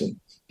injunction,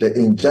 the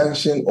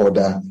injunction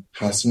order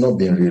has not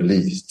been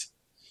released.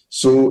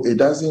 So it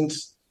doesn't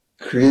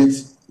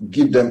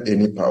give them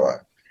any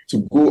power to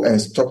go and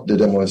stop the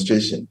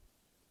demonstration.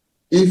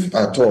 If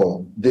at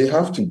all, they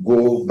have to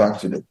go back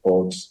to the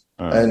court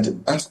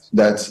and ask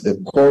that the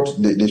court,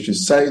 they should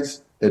cite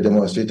the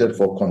demonstrator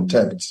for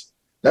contempt.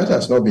 That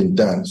has not been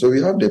done. So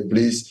we have the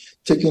police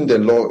taking the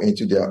law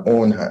into their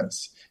own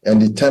hands and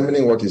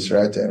determining what is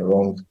right and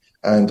wrong,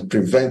 and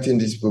preventing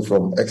these people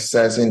from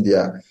exercising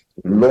their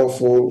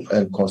lawful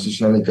and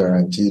constitutionally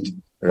guaranteed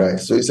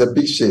rights. So it's a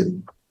big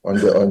shame on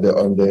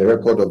the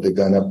record of the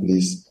Ghana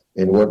police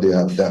in what they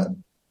have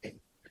done.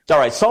 All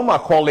right, some are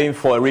calling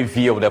for a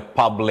review of the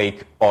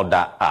Public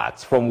Order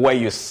Act. From where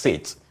you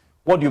sit,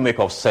 what do you make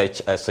of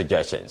such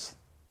suggestions?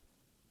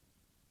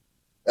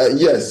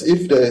 Yes,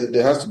 if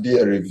there has to be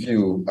a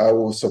review, I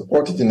will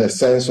support it in the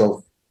sense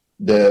of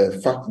the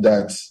fact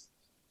that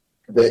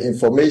the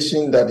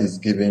information that is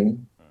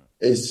given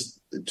is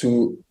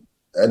to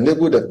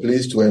enable the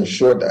police to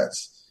ensure that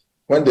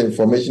when the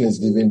information is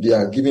given, they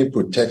are giving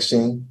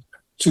protection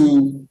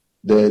to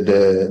the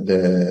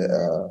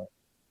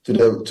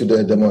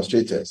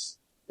demonstrators.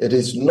 It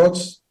is not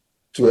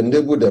to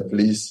enable the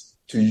police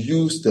to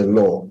use the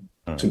law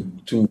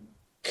to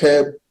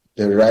curb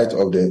the right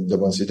of the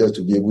demonstrators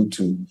to be able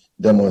to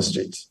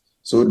demonstrate.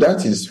 So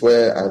that is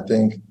where I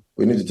think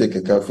we need to take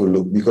a careful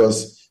look,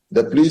 because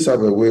the police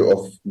have a way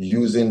of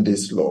using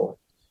this law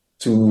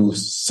to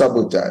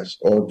sabotage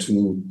or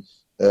to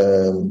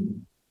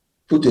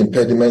put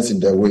impediments in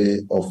the way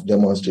of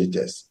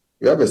demonstrators.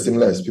 We have a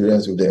similar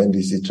experience with the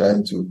NDC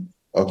trying to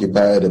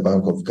occupy the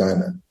Bank of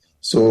Ghana.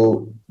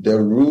 So the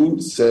rule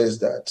says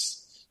that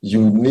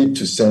you need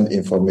to send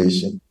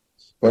information.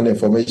 When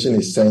information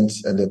is sent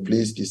and the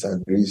police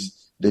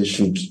disagrees, they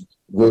should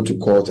go to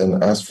court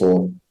and ask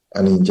for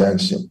an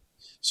injunction.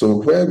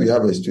 So where we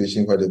have a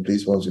situation where the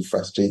police want to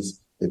frustrate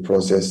the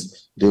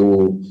process, they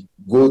will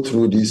go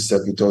through these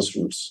circuitous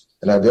routes.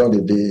 And at the end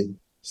of the day,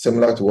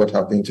 similar to what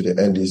happened to the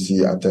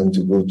NDC attempt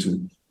to go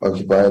to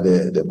occupy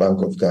the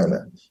Bank of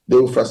Ghana, they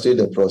will frustrate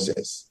the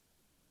process.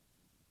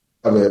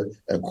 Have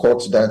a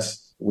court that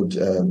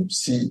would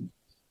see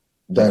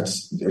that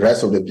the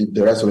rest of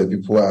the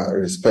people are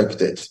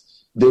respected,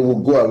 they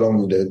will go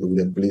along with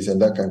the police,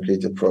 and that can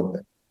create a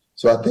problem.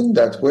 So I think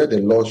that where the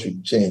law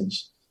should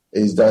change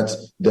is that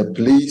the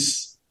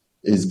police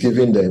is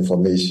giving the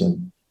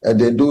information, and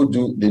they don't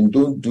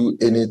do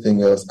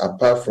anything else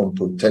apart from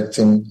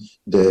protecting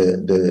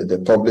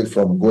the public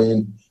from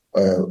going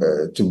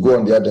to go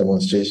on their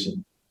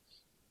demonstration.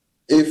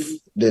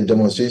 If the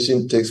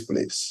demonstration takes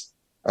place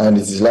and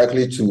it is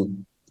likely to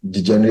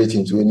degenerate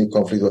into any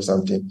conflict or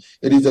something,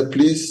 it is the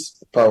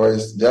police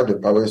powers. They have the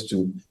powers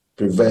to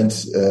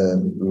prevent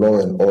law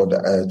and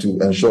order, to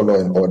ensure law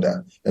and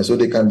order, and so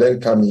they can then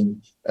come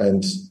in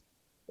and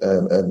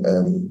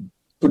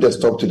put a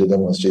stop to the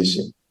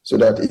demonstration, so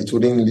that it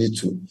wouldn't lead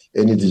to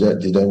any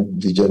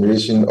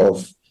degeneration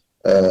of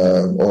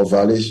or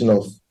violation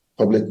of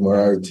public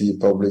morality,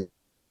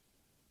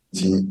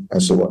 and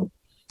so on.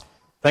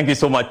 Thank you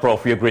so much,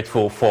 Prof. We are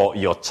grateful for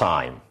your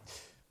time.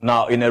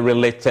 Now, in a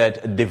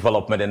related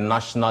development, the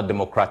National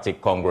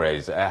Democratic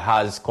Congress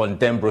has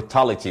condemned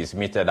brutalities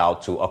meted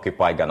out to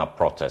Occupy Ghana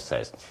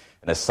protesters.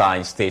 In a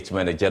signed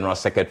statement, the General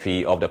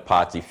Secretary of the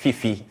party,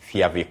 Fifi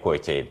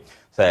Fiavi-Kwete,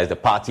 says the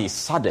party is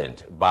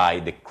saddened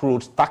by the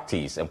crude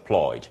tactics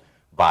employed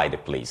by the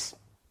police.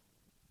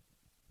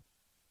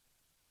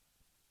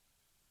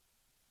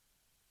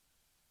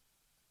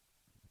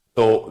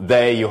 So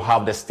there you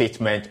have the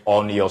statement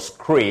on your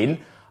screen,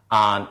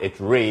 and it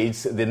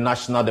reads, the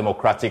National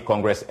Democratic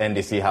Congress,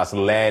 NDC, has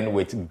learned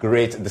with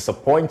great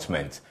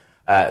disappointment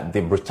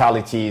the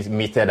brutalities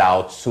meted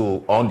out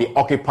on the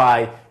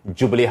Occupy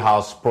Jubilee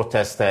House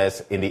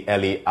protesters in the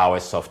early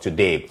hours of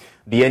today.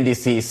 The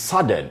NDC is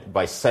saddened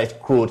by such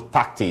crude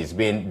tactics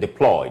being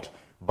deployed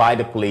by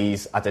the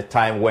police at a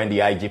time when the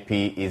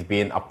IGP is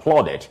being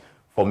applauded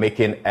for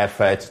making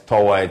efforts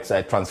towards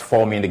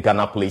transforming the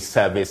Ghana Police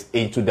Service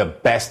into the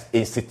best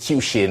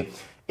institution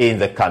in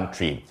the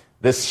country.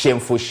 This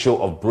shameful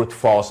show of brute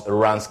force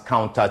runs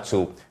counter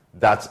to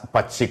that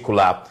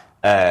particular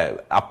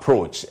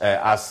approach.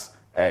 As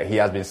he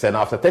has been saying,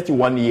 after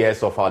 31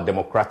 years of our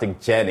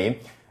democratic journey,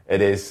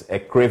 it is a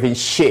craving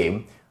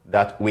shame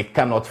that we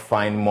cannot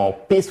find more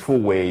peaceful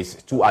ways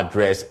to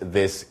address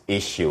these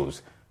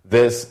issues.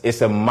 This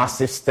is a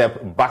massive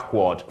step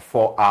backward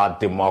for our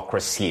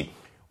democracy.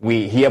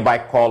 We hereby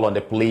call on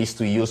the police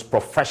to use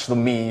professional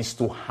means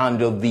to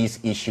handle these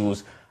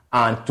issues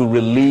and to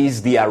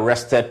release the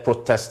arrested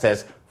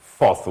protesters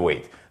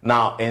forthwith.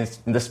 Now, in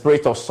the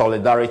spirit of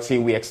solidarity,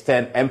 we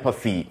extend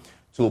empathy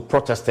to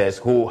protesters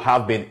who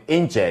have been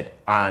injured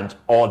and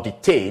or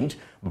detained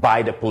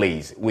by the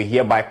police. We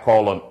hereby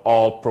call on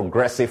all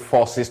progressive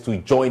forces to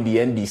join the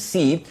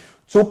NDC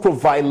to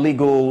provide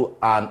legal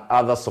and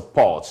other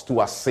support to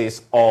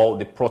assist all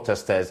the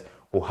protesters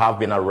who have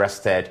been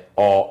arrested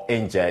or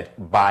injured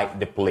by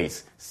the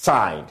police.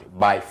 Signed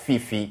by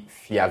Fifi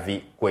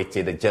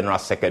Fiavi-Kwete, the General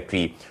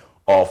Secretary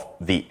of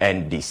the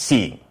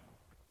NDC.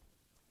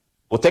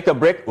 We'll take a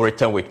break. We'll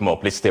return with more.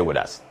 Please stay with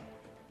us.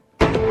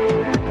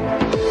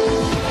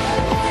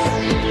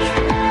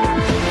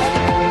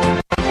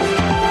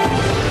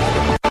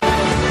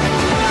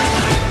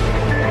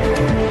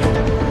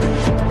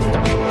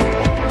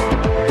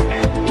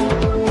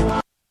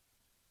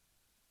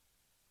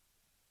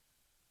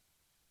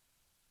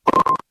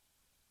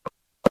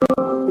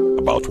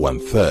 About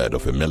 1/3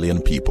 of a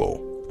million people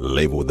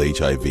live with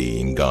HIV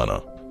in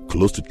Ghana.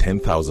 Close to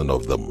 10,000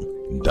 of them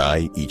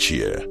die each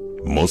year,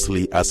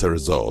 mostly as a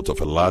result of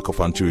a lack of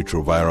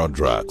antiretroviral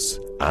drugs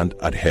and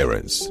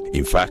adherence.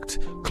 In fact,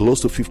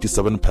 close to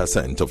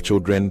 57% of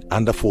children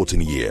under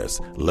 14 years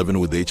living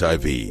with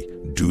HIV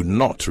do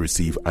not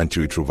receive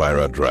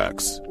antiretroviral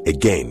drugs,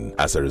 again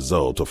as a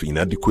result of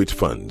inadequate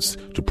funds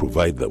to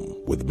provide them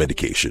with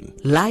medication.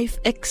 Life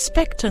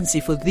expectancy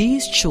for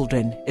these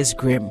children is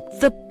grim.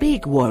 The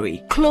big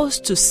worry, close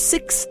to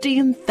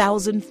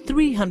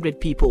 16,300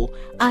 people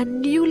are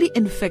newly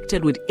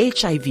infected with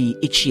HIV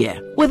each year.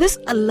 With this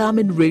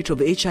alarming rate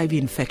of HIV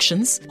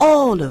infections,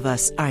 all of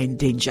us are in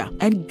danger,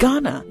 and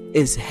Ghana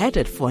is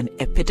headed for an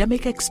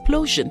epidemic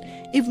explosion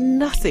if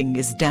nothing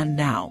is done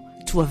now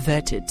to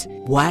avert it.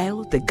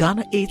 While the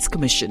Ghana AIDS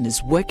Commission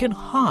is working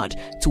hard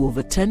to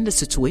overturn the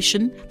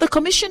situation, the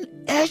Commission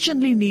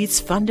urgently needs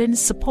funding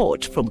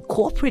support from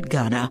corporate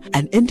Ghana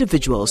and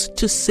individuals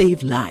to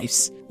save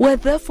lives. We're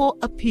therefore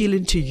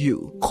appealing to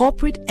you,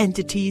 corporate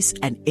entities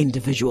and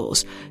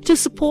individuals, to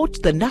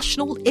support the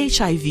National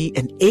HIV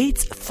and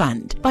AIDS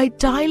Fund by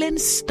dialing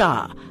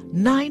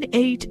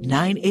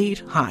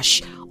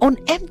 *9898# on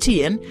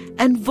MTN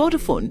and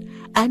Vodafone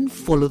and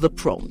follow the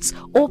prompts,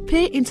 or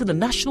pay into the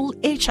National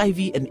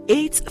HIV and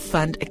AIDS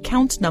Fund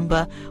account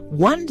number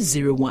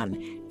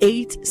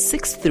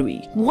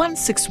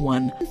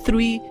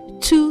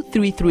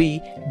 101-863-161-3233,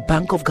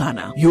 Bank of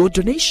Ghana. Your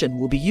donation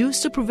will be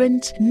used to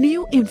prevent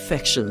new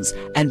infections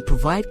and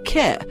provide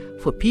care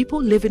for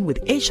people living with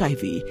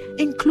HIV,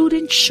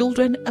 including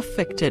children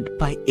affected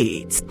by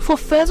AIDS. For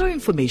further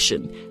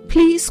information,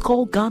 please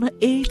call Ghana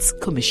AIDS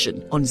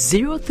Commission on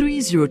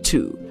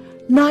 0302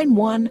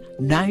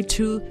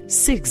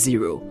 919260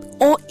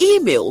 or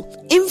email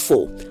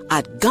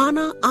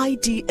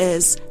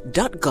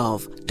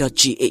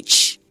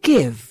info@ghanaids.gov.gh.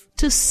 Give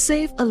to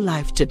save a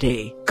life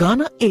today.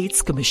 Ghana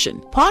AIDS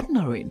Commission,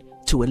 partnering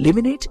to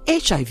eliminate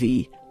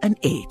HIV and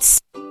AIDS.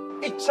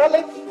 Hey,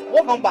 Charlie,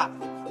 what number?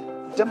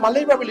 The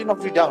malaria really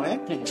not free down, eh?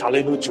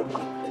 Charlie, no joke.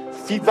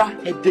 Fever,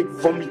 headache,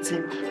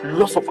 vomiting,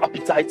 loss of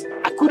appetite.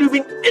 I couldn't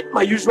even eat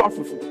my usual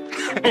fufu.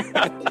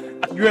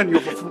 You and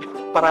your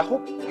fufu. But I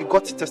hope you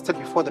got tested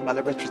before the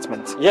malaria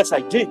treatment. Yes,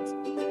 I did.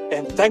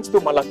 And thanks to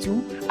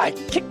Malatu, I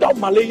kicked out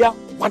malaria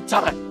one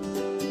time.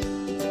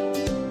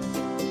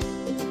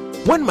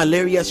 When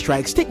malaria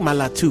strikes, take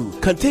Malatu,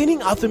 containing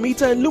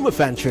artemether and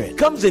lumefantrine.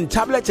 Comes in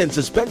tablets and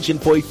suspension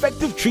for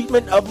effective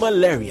treatment of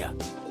malaria.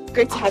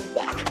 Great to have you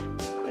back.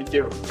 Thank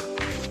you.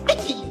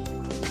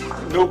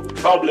 No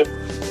problem.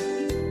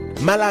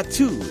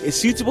 Malatu is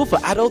suitable for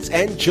adults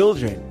and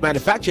children.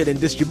 Manufactured and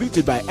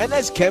distributed by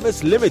NS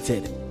Chemists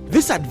Limited.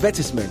 This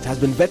advertisement has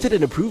been vetted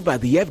and approved by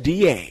the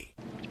FDA.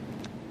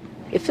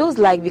 It feels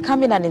like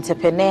becoming an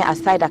entrepreneur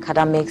aside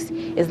academics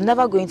is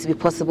never going to be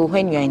possible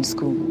when you're in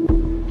school.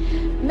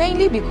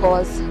 Mainly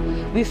because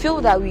we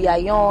feel that we are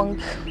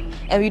young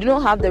and we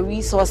don't have the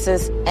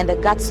resources and the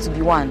guts to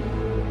be one.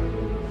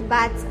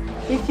 But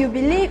if you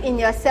believe in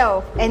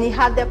yourself and you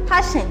have the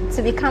passion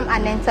to become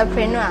an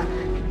entrepreneur,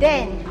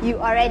 then you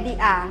already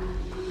are.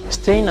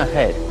 Staying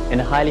ahead in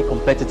a highly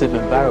competitive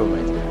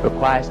environment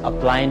requires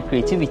applying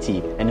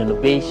creativity and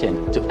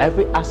innovation to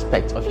every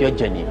aspect of your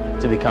journey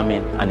to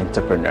becoming an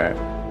entrepreneur.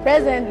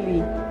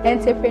 Presently,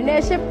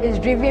 entrepreneurship is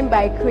driven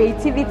by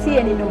creativity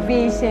and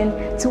innovation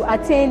to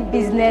attain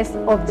business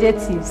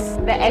objectives.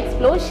 The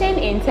explosion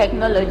in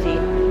technology,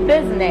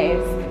 business,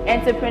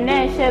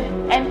 entrepreneurship,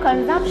 and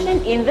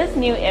consumption in this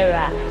new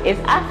era is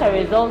as a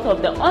result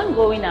of the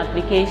ongoing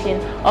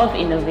application of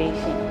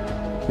innovation.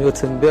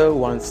 Milton Bell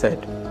once said,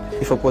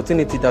 "If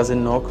opportunity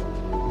doesn't knock,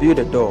 build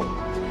a door."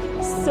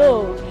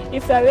 So,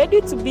 if you are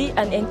ready to be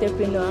an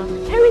entrepreneur,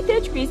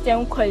 Heritage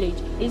Christian College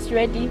is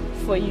ready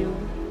for you.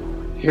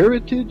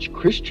 Heritage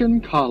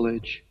Christian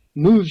College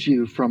moves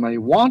you from a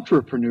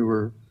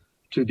wantrepreneur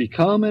to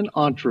become an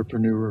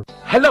entrepreneur.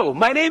 Hello,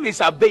 my name is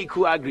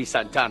Abeku Agri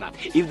Santana.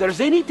 If there's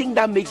anything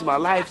that makes my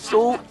life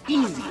so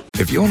easy.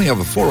 If you only have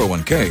a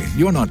 401k,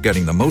 you're not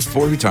getting the most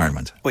for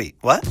retirement. Wait,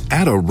 what?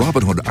 Add a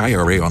Robinhood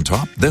IRA on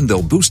top, then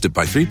they'll boost it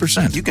by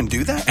 3%. You can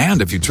do that? And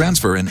if you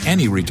transfer in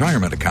any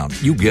retirement account,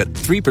 you get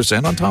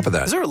 3% on top of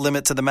that. Is there a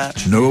limit to the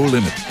match? No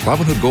limit.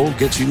 Robinhood Gold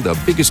gets you the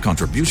biggest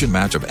contribution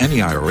match of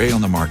any IRA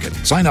on the market.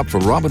 Sign up for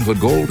Robinhood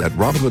Gold at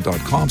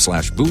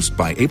robinhood.com/boost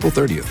by April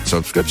 30th.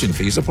 Subscription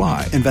fees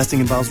apply. Investing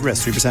involves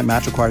risk. 3%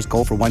 match requires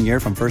gold for 1 year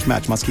from first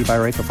match. Must keep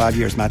IRA for 5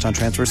 years. Match on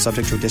transfers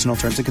subject to additional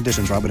terms and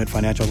conditions. Robinhood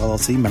Financial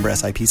LLC, member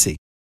SIPC.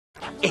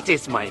 It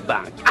is my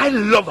bank. I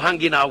love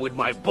hanging out with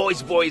my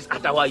boys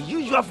at our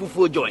usual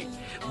fufu joint.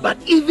 But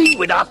even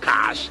without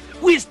cash,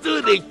 we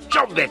still dey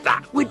chop better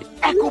with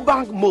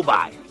EcoBank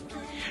Mobile.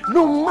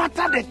 No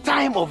matter the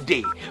time of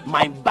day,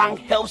 my bank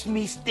helps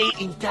me stay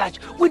in touch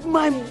with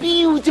my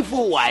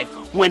beautiful wife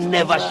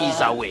whenever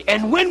she's away.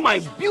 And when my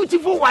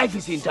beautiful wife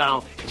is in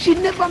town, she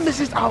never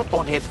misses out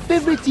on her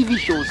favorite TV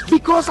shows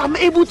because I'm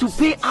able to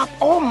pay up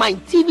all my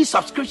TV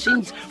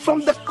subscriptions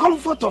from the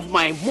comfort of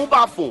my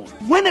mobile phone.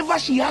 Whenever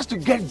she has to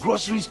get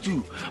groceries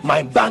too,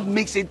 my bank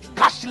makes it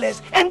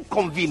cashless and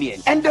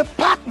convenient. And the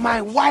part my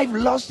wife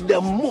loves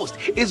the most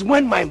is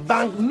when my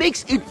bank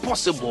makes it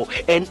possible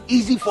and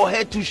easy for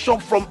her to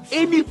shop from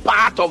any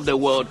part of the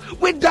world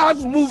without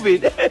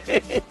moving.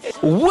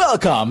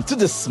 Welcome to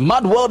the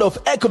smart world of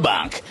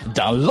EcoBank.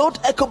 Download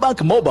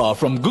EcoBank Mobile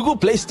from Google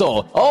Play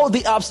Store or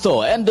the App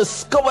Store and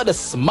discover the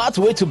smart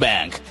way to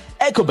bank.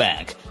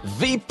 EcoBank,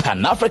 the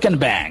Pan-African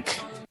Bank.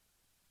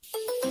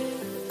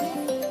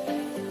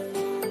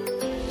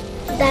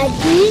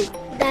 Daddy,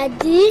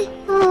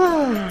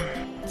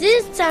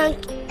 this tank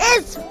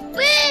is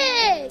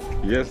big.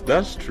 Yes,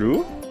 that's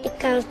true. It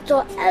can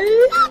store a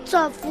lot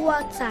of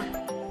water.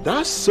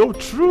 That's so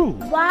true.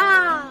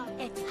 Wow,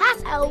 it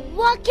has a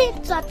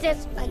working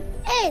tortoise on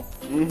it.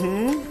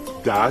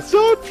 That's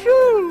so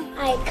true.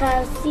 I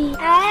can see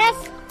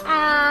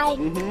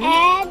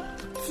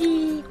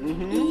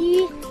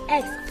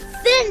SINTEX.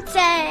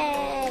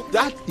 Syntax.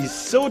 That is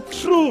so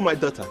true, my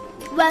daughter.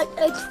 When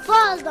it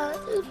falls down,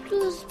 it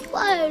will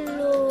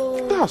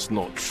spoil. That's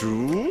not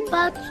true.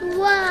 But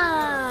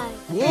why?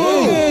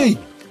 Hey!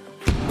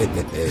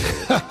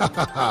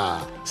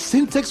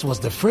 Syntex was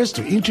the first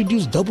to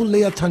introduce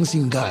double-layer tanks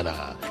in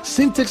Ghana.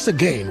 Syntex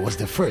again was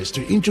the first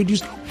to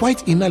introduce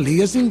white inner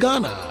layers in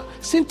Ghana.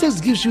 Syntex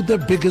gives you the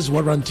biggest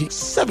warranty,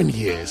 7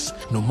 years.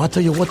 No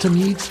matter your water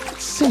needs,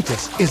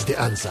 Syntex is the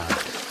answer.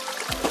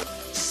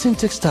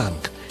 Syntex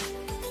tank.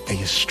 Are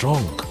you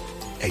strong?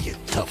 Are you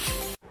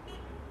tough?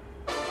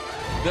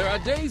 There are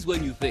days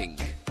when you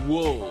think,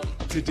 whoa,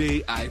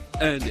 today I've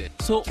earned it.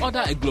 So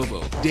order a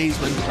Global. Days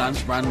when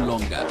plans run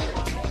longer.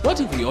 What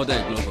if we order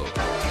a Global?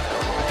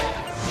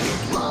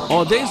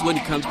 Or days when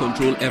you can't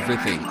control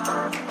everything.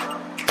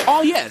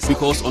 Oh yes,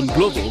 because on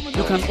Global,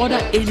 you can order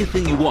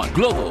anything you want.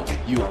 Global,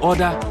 you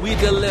order, we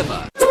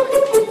deliver.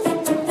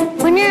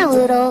 When you're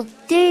little,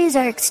 days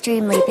are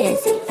extremely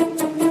busy.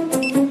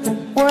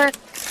 Work,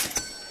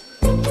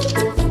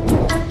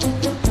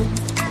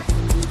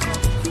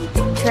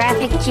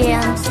 traffic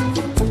jams,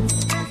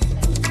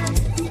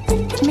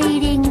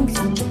 meetings,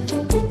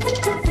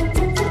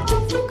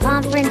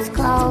 conference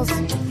calls.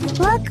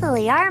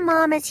 Luckily, our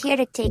mom is here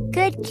to take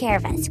good care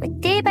of us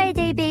with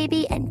day-by-day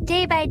baby and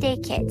day-by-day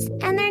kids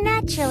and their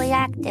naturally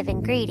active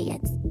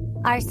ingredients.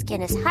 Our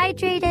skin is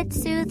hydrated,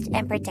 soothed,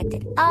 and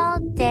protected all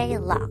day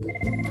long.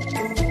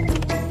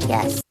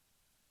 Yes.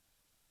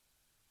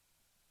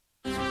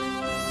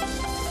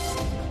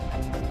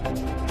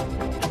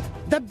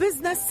 The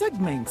business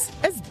segment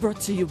is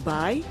brought to you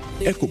by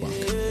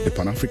EcoBank, the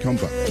Pan-African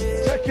Bank.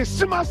 Check your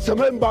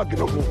bag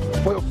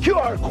for your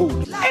QR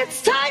code.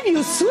 It's time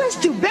you switch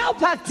to Bell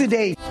Pack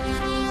today.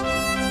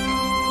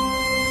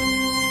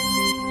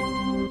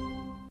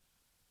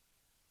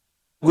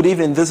 Good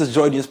evening, this is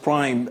Joy News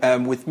Prime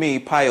with me,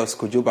 Pius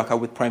Kojobaka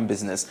with Prime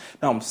Business.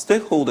 Now,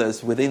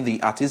 stakeholders within the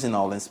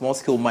artisanal and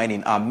small-scale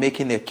mining are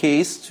making a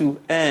case to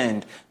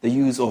end the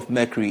use of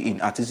mercury in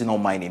artisanal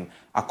mining.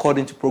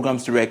 According to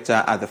Programs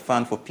Director at the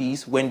Fund for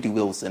Peace, Wendy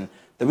Wilson,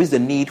 there is the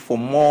need for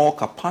more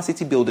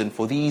capacity building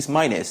for these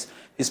miners.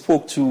 He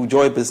spoke to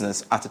Joy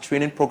Business at a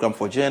training program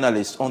for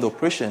journalists on the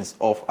operations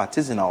of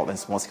artisanal and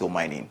small-scale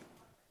mining.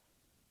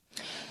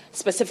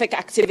 Specific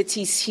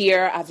activities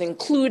here have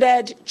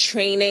included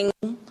training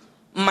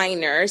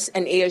miners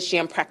and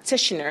ASGM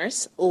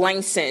practitioners,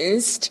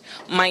 licensed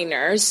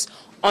miners,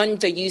 on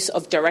the use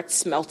of direct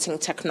smelting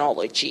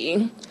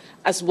technology.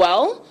 As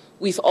well,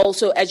 we've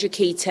also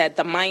educated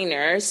the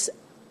miners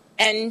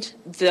and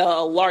the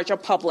larger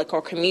public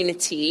or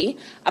community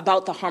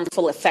about the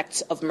harmful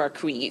effects of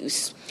mercury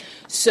use.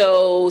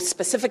 So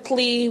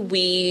specifically,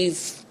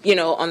 we've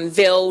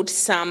unveiled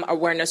some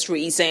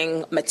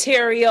awareness-raising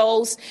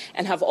materials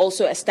and have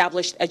also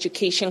established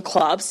education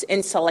clubs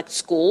in select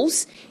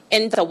schools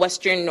in the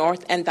Western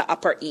North and the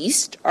Upper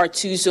East, our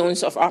two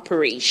zones of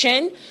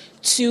operation,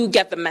 to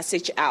get the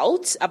message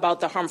out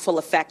about the harmful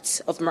effects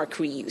of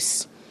mercury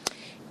use.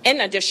 In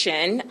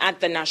addition,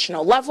 at the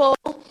national level,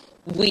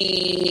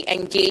 we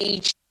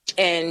engage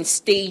in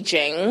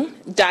staging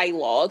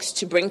dialogues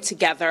to bring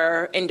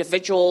together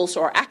individuals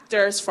or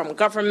actors from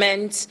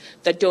government,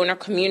 the donor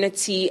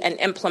community, and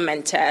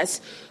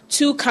implementers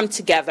to come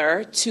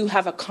together to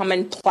have a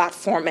common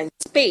platform and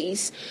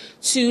space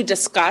to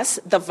discuss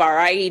the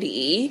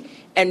variety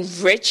and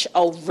rich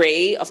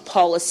array of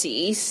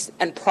policies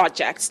and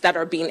projects that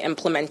are being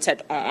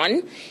implemented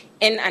on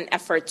in an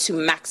effort to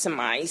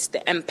maximize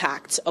the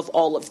impact of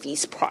all of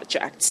these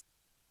projects.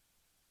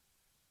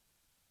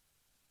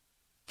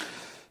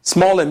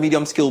 Small and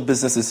medium-scale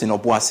businesses in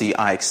Obuasi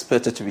are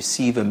expected to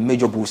receive a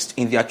major boost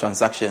in their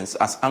transactions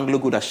as Anglo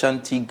Good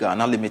Ashanti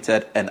Ghana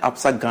Limited and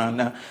APSA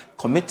Ghana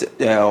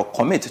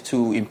commit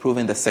to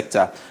improving the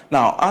sector.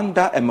 Now,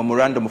 under a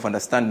memorandum of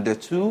understanding, the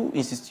two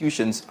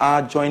institutions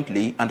are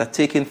jointly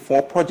undertaking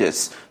 4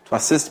 projects to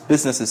assist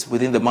businesses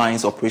within the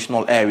mine's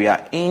operational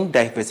area in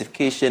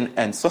diversification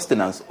and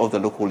sustenance of the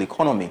local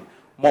economy.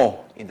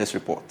 More in this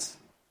report.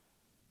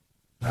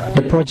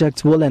 The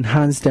project will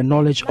enhance the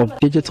knowledge of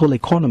digital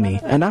economy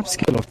and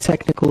upskill of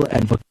technical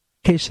and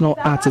vocational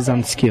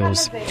artisan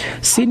skills.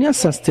 Senior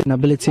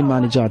Sustainability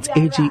Manager at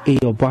AGA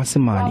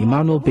Obuasiman,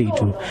 Emmanuel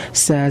Beidu,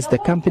 says the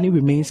company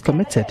remains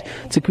committed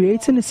to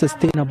creating a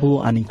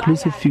sustainable and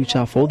inclusive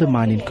future for the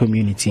mining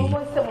community.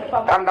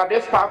 Under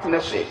this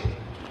partnership,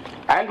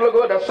 Anglo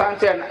Good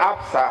Ashanti and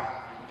APSA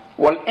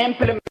will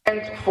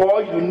implement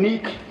 4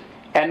 unique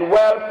and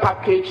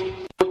well-packaged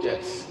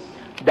projects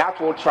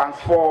that will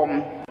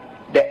transform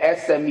the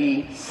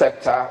SME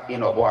sector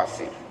in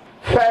Obuasi.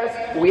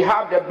 First, we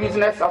have the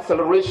Business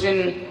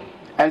Acceleration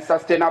and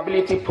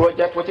Sustainability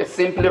Project, which is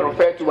simply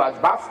referred to as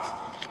BAST.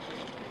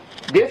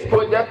 This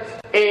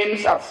project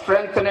aims at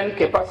strengthening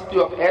capacity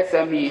of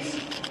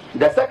SMEs.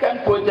 The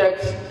second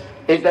project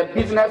is the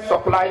Business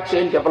Supply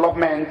Chain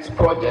Development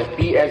Project,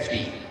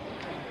 BSD.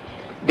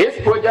 This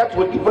project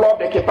will develop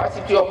the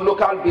capacity of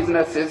local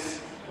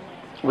businesses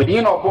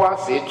within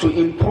Obuasi to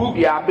improve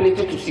their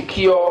ability to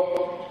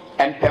secure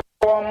and perform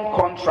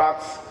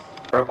contracts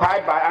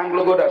required by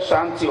Anglo Good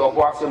Ashanti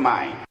Obuasi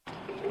Mine.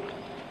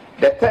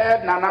 The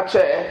third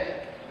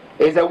Nanache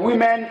is a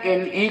Women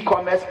in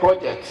E-Commerce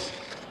project.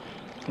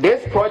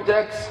 This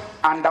project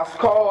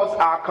underscores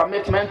our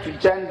commitment to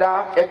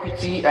gender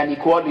equity and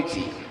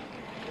equality.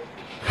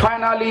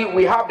 Finally,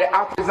 we have the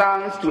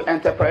Artisans to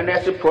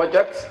Entrepreneurship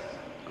project,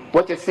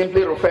 which is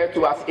simply referred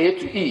to as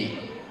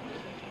A2E.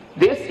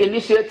 This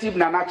initiative,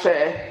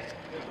 Nanache,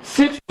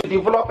 seeks to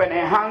develop and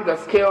enhance the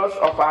skills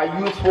of our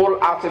youthful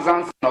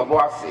artisans in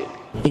Obuasi.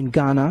 In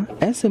Ghana,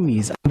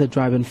 SMEs are the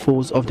driving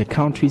force of the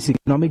country's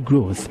economic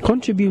growth,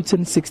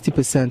 contributing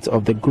 60%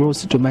 of the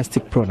gross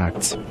domestic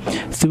product.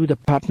 Through the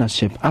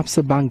partnership,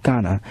 Absa Bank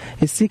Ghana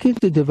is seeking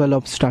to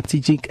develop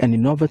strategic and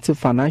innovative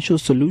financial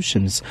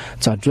solutions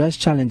to address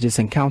challenges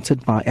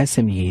encountered by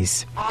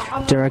SMEs.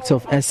 Director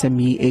of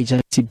SME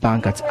Agency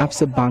Bank at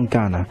Absa Bank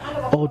Ghana,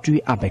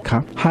 Audrey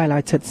Abeka,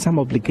 highlighted some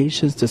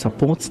obligations to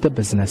support the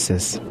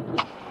businesses.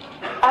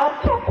 Our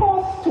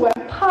purpose to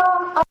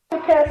empower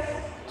Africa's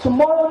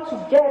tomorrow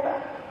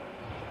together,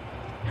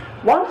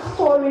 one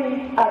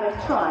story at a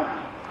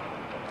time,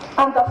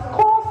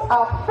 underscores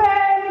our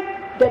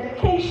firm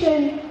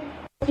dedication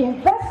to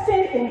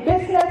investing in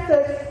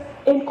businesses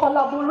in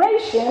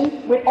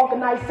collaboration with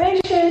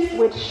organizations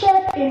with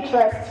shared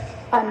interests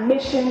and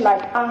mission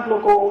like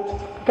AngloGold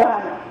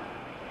Ghana.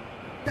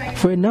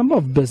 For a number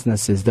of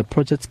businesses, the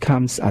project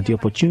comes at the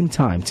opportune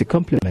time to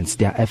complement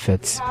their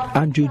efforts.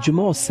 Andrew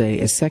Jumose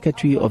is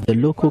secretary of the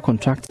Local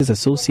Contractors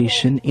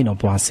Association in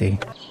Obuasi.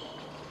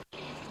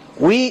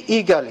 We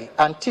eagerly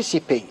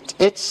anticipate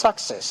its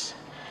success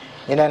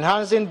in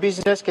enhancing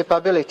business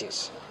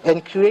capabilities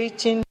and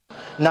creating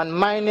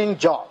non-mining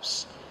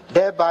jobs,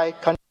 thereby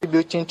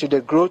contributing to the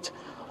growth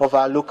of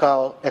our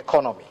local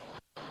economy.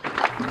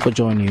 For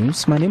Joy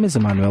News, my name is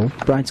Emmanuel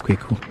Bright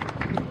Kweku.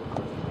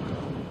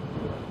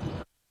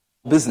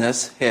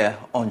 Business here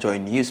on Joy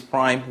News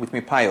Prime with me,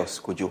 Pius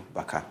Kojo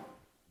Baka.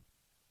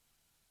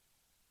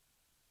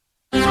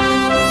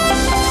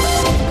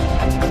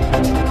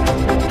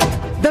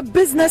 The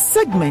business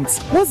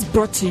segment was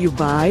brought to you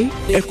by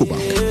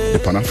EcoBank,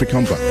 the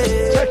Pan-African Bank.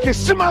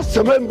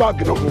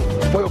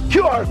 For your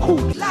QR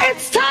code.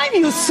 It's time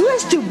you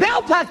switch to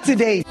Bell Pack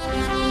today.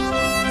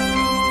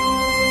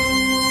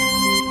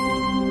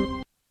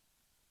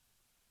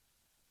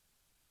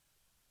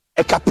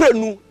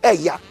 Ekaprenu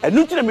eya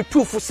enu tire me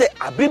tufu se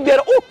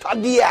abribiara o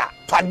twade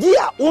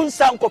a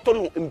wonsa nkoto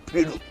no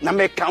mprelu na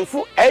me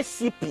kanfo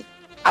SCP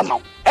ama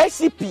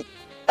SCP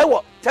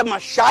ewo tema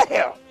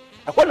Shahel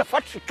ehwo na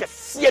factory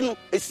kese no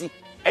esi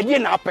ede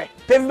na apɛ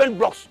pavement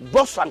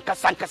blocks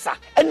ankasa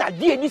na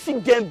de edisi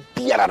dem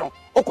biara no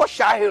okɔ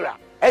Shahel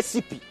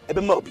SCP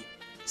ebe ma obi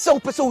se wo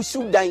pese wo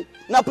siw dan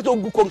na pese wo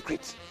gu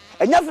concrete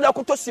enya fi na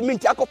koto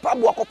cement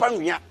akɔpa bo akɔpa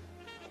nwia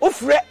wo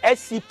frɛ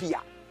SCP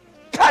a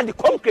the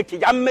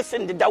concrete I'm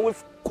missing the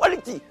with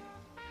quality.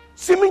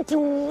 Cement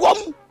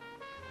warm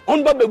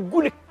on Baba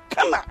good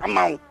camera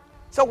amount.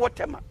 So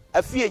whatever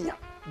a fienya,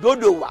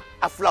 dodowa,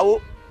 a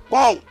flower,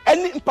 gong,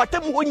 any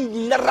impatem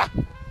when nara.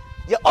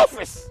 Your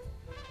office.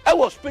 I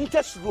was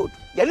Printers Road,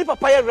 Yali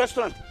Papaya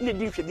restaurant in the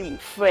Division.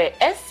 For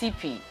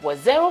SCP was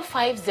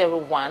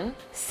 0501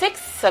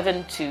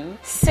 672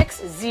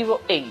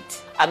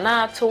 608. And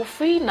our toll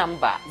free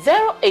number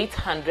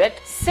 0800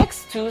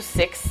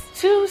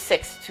 626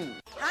 262.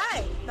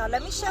 Hi, now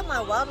let me share my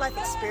wildlife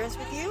experience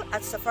with you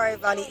at Safari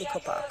Valley Eco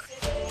Park.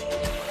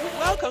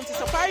 Welcome to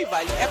Safari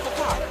Valley Eco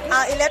Park.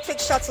 Our electric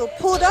shuttle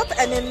pulled up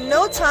and in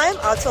no time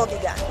our tour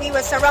began. We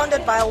were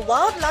surrounded by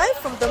wildlife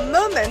from the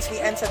moment we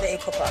entered the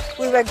Eco Park.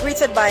 We were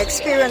greeted by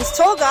experienced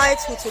tour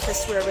guides who took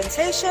us through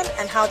orientation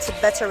and how to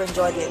better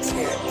enjoy the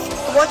experience.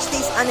 Watch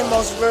these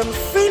animals roam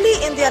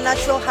freely in their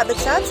natural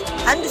habitat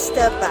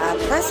undisturbed by our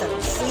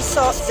presence. We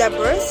saw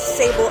zebras,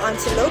 sable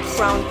antelope,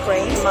 brown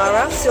cranes,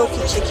 mara, silky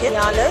chicken,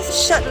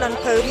 nyalas, Shetland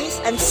ponies,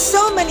 and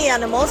so many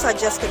animals I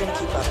just couldn't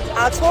keep up.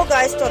 Our tour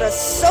guides taught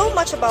us so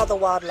much about the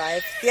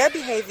wildlife, their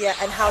behavior,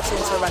 and how to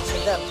interact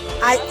with them.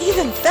 I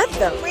even fed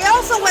them. We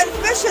also went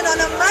fishing on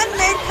a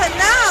man-made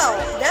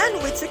canal.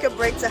 Then we took a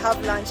break to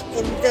have lunch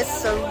in this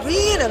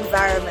serene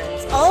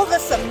environment. All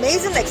this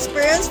amazing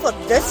experience for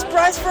this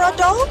price for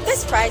adults?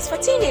 This price for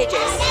teenagers.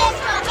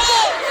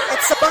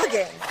 It's a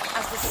bargain.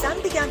 As the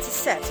sun began to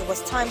set, it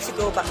was time to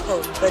go back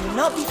home, but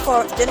not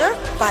before dinner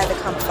by the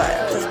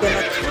campfire. It has been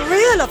a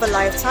thrill of a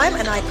lifetime,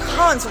 and I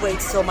can't wait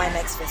till my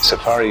next visit.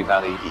 Safari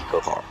Valley Eco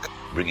Park,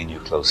 bringing you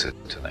closer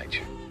to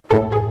nature.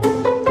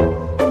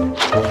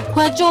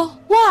 Kwajo,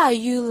 why are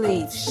you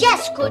late?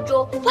 Yes,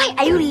 Kwajo, why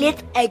are you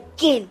late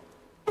again?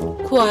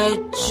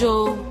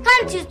 Kwajo,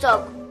 can't you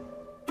talk?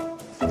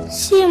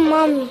 See,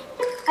 Mommy,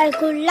 I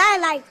could lie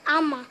like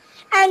Amma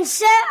and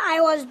say I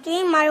was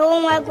doing my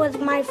homework with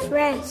my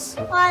friends.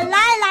 Or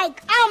lie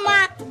like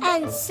Amma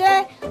and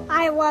say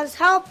I was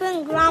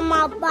helping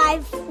Grandma buy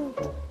food.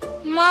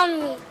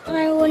 Mommy,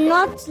 I will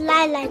not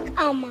lie like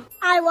Amma.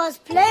 I was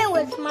playing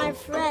with my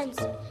friends,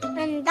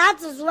 and that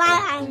is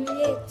why I'm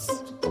late.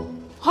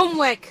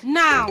 Homework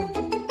now.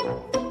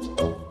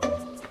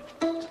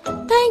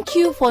 Thank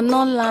you for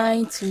not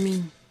lying to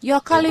me. Your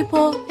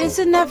Calipo is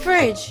in the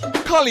fridge.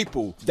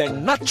 Calipo, the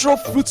natural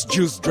fruit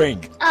juice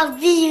drink. How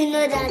do you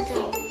know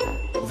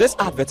that? This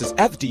advert is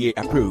FDA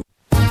approved.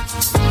 The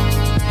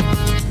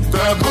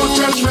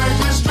voters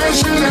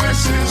registration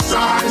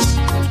exercise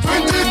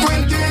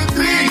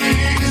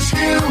 2023 is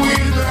here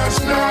with us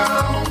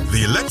now.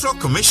 The Electoral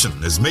Commission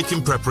is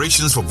making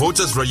preparations for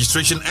voters'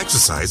 registration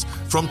exercise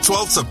from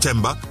 12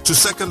 September to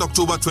 2nd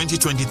October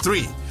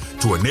 2023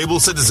 to enable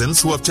citizens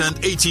who have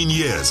turned 18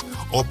 years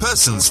or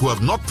persons who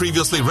have not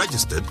previously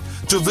registered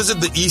to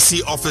visit the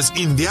EC office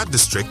in their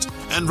district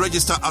and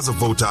register as a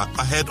voter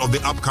ahead of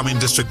the upcoming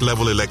district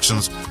level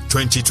elections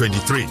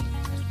 2023.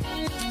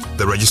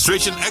 The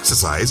registration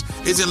exercise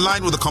is in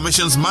line with the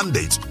Commission's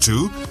mandate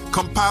to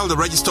compile the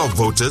register of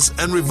voters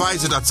and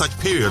revise it at such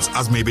periods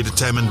as may be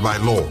determined by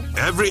law.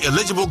 Every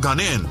eligible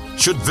Ghanaian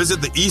should visit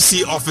the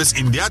EC office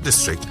in their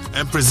district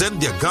and present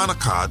their Ghana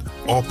card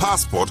or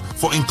passport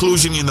for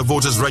inclusion in the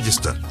voters'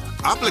 register.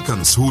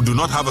 Applicants who do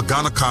not have a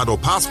Ghana card or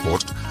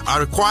passport are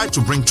required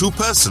to bring 2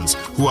 persons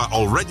who are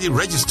already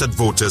registered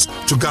voters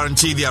to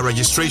guarantee their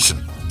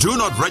registration. Do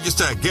not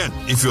register again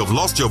if you have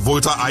lost your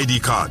voter ID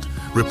card.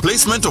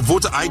 Replacement of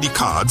voter ID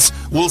cards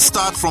will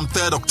start from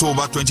 3rd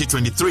October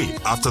 2023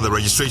 after the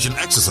registration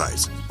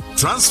exercise.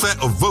 Transfer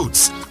of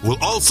votes will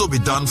also be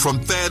done from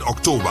 3rd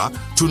October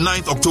to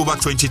 9th October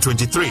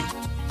 2023.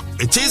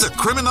 It is a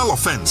criminal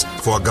offense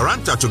for a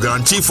guarantor to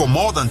guarantee for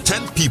more than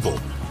 10 people,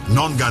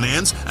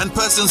 non-Ghanaians and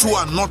persons who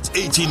are not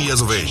 18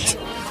 years of age.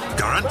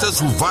 Guarantors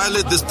who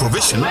violate this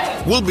provision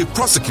will be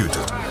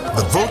prosecuted.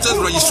 The voters'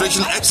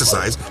 registration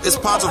exercise is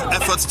part of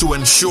efforts to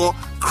ensure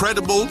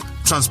credible,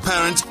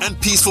 transparent, and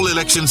peaceful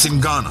elections in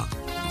Ghana.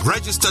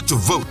 Register to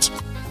vote.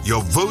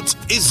 Your vote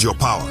is your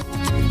power.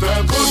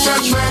 The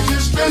voters'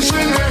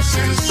 registration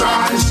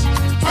exercise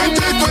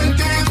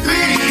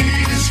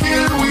 2023 is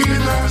here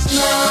with us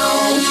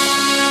now.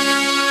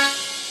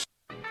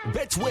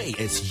 Betway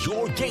is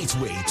your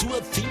gateway to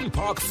a theme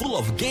park full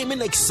of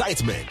gaming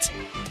excitement.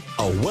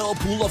 A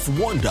whirlpool of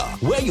wonder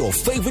where your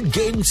favorite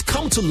games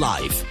come to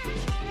life.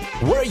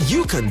 Where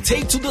you can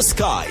take to the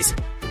skies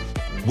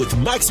with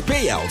max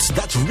payouts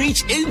that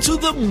reach into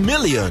the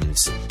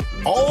millions.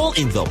 All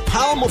in the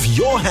palm of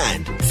your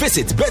hand.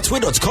 Visit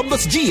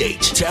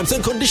betway.com.gh. Terms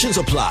and conditions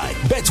apply.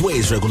 Betway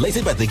is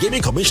regulated by the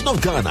Gaming Commission of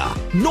Ghana.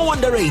 No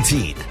under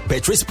 18.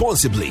 Bet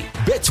responsibly.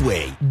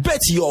 Betway.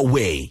 Bet your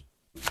way.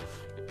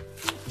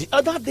 The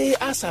other day,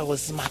 as I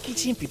was in my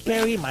kitchen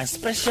preparing my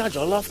special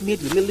jollof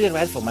made with lily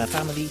rice for my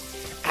family,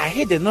 I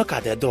heard a knock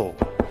at the door.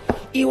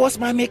 It was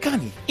my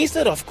mechanic.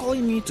 Instead of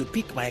calling me to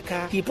pick my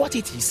car, he bought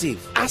it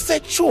himself. I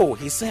said, "Cho,"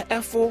 he said,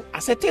 "F-O." I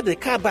said, "Take the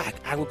car back.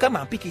 I will come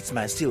and pick it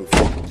myself."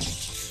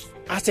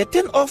 As I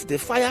turned off the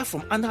fire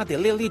from under the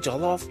lily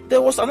jollof,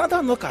 there was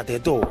another knock at the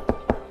door.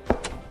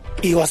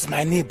 It was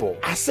my neighbor.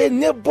 I said,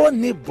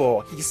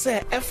 neighbor. He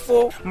said,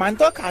 "F-O, my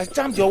dog has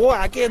jammed your wall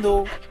again,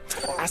 oh."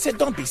 I said,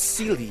 "Don't be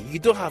silly. You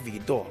don't have a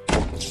door."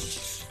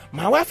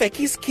 My wife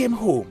Ekis came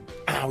home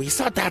and we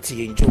sat down to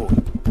enjoy.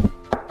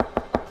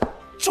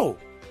 Cho,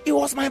 it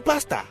was my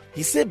pastor.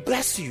 He said,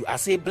 "Bless you." I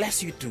said,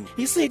 "Bless you too."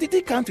 He said, "Did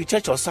he come to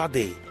church on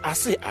Saturday?" I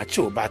said,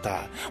 "Acho, but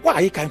why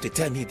are you coming to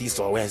tell me this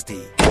on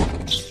Wednesday?"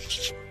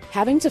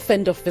 Having to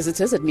fend off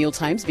visitors at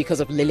mealtimes because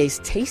of Lele's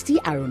tasty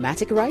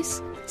aromatic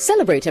rice?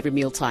 Celebrate every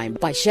mealtime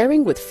by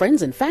sharing with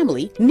friends and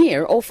family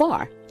near or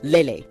far.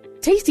 Lele.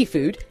 Tasty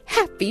food,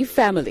 happy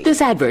family.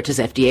 This advert is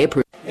FDA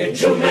approved.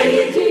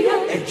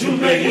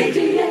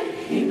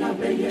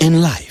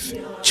 In life,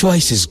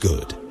 choice is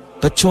good,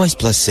 but choice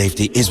plus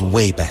safety is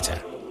way better.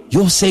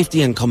 Your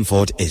safety and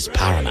comfort is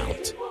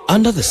paramount.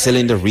 Under the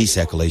cylinder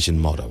recirculation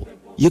model,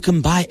 you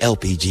can buy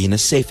LPG in a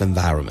safe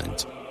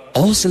environment.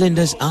 All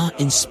cylinders are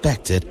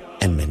inspected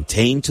and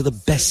maintained to the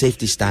best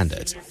safety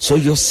standards, so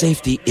your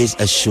safety is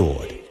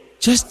assured.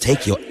 Just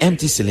take your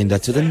empty cylinder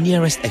to the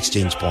nearest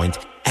exchange point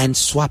and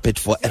swap it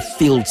for a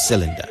filled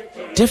cylinder.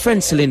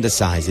 Different cylinder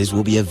sizes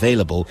will be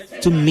available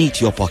to meet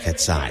your pocket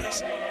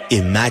size.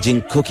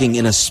 Imagine cooking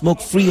in a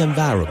smoke-free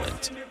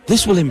environment.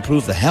 This will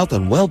improve the health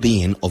and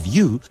well-being of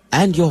you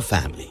and your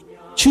family.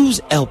 Choose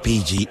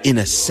LPG in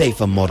a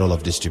safer model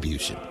of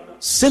distribution.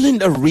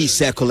 Cylinder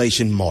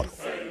recirculation model.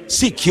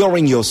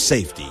 Securing your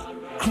safety.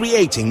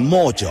 Creating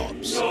more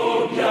jobs.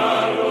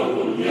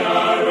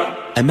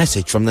 A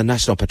message from the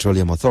National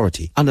Petroleum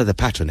Authority under the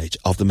patronage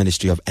of the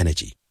Ministry of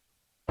Energy.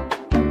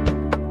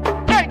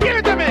 Hey, give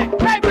it to me!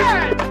 Hey,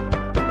 man!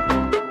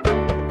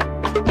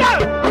 Go!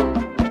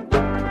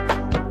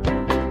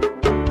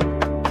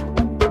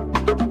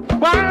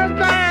 One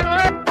time!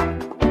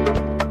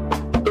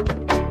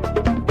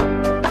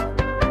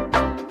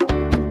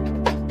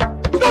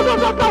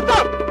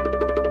 Stop!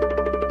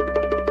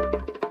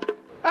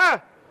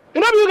 Ah!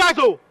 Enough you guys,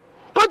 oh!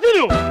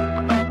 Continue!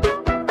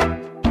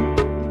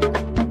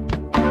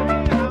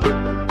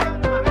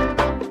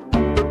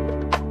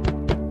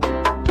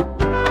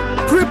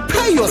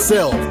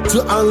 Yourself to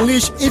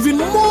unleash even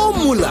more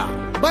moolah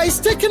by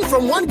staking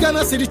from 1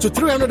 Ghana cedi to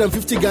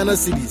 350 Ghana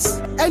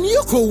cedis. And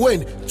you could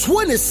win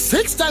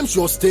 26 times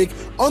your stake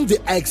on the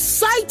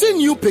exciting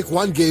new Pick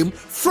 1 game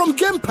from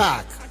Game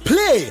Pack.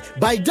 Play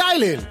by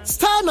dialing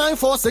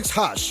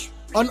 *946#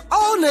 on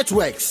all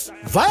networks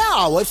via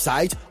our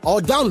website or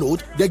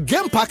download the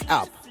Game Pack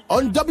app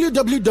on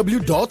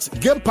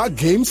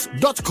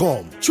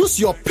www.gamepackgames.com. Choose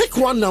your Pick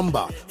 1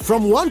 number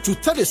from 1 to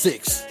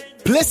 36.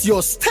 Place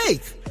your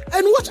stake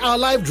And watch our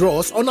live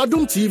draws on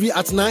Adum TV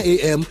at 9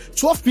 a.m.,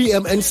 12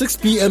 p.m. and 6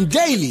 p.m.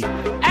 daily.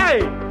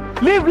 Hey,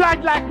 live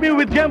life like me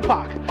with Game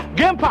Park.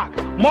 Game Park,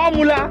 more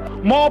moolah,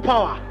 more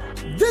power.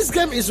 This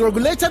game is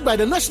regulated by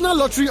the National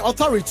Lottery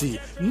Authority,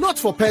 not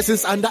for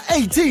persons under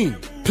 18.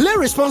 Play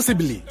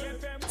responsibly.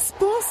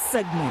 Sports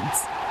segment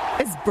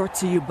is brought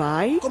to you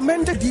by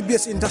Commended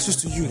DBS Industries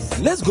to you.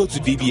 Let's go to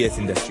DBS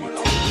Industries.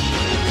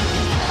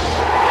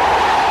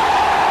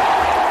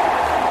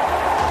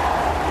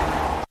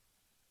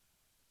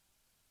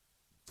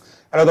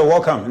 Another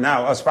welcome.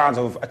 Now, as part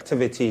of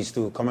activities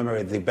to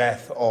commemorate the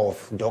birth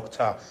of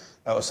Dr.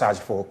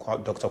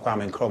 Osajifo, Dr.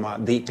 Kwame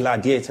Nkrumah, the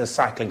Gladiator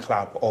Cycling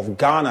Club of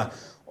Ghana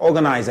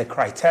organized a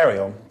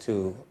criterium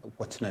to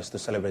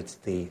celebrate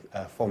the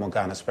former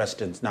Ghana's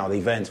president. Now, the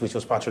event, which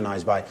was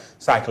patronized by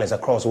cyclists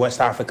across West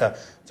Africa,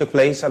 took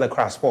place at the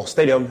Accra Sports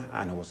Stadium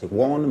and was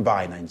won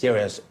by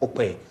Nigeria's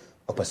Ope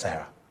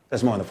Opesera.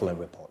 There's more in the full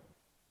report.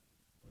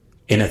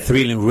 In a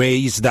thrilling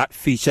race that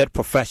featured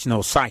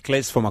professional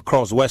cyclists from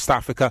across West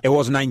Africa, it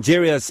was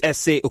Nigeria's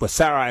S.A.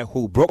 Opesera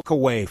who broke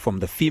away from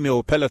the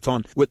female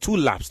peloton with 2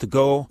 laps to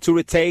go to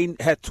retain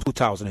her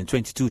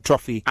 2022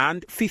 trophy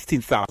and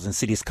 15,000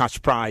 cedis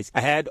cash prize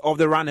ahead of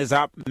the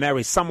runners-up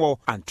Mary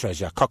Samuel and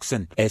Treasure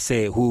Coxon.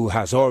 S.A., who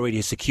has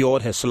already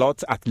secured her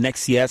slot at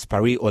next year's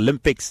Paris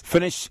Olympics,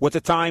 finished with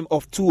a time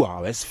of 2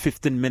 hours,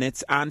 15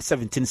 minutes and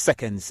 17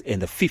 seconds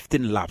in the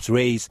 15 laps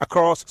race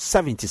across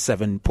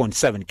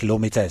 77.7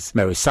 kilometers.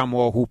 Mary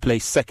Samuel, who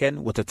placed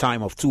second with a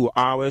time of 2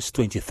 hours,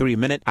 23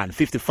 minutes and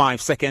 55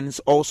 seconds,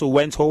 also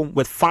went home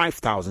with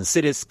 5,000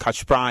 cedis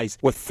cash prize,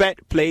 with third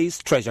place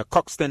Treasure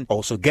Coxon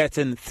also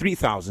getting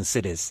 3,000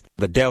 cedis.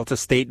 The Delta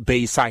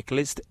State-based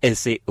cyclist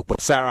S.A.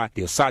 Opesera,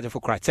 the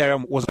Osajifo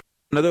criterium was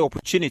another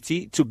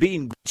opportunity to be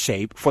in good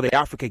shape for the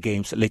Africa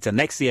Games later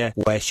next year,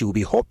 where she will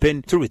be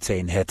hoping to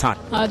retain her time.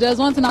 There's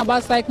one thing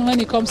about cycling when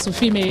it comes to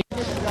female.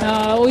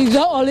 We don't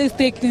always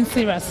take things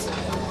serious.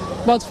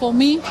 But for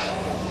me,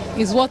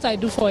 it's what I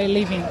do for a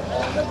living.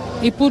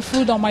 It put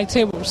food on my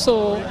table,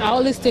 so I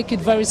always take it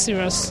very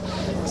serious.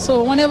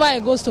 So whenever I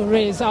go to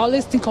race, I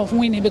always think of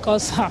winning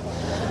because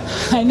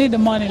I need the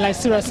money, like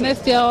seriously.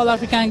 Next year, All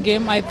African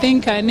Game, I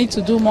think I need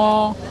to do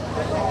more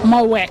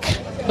work.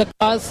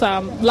 Because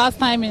last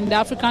time in the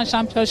African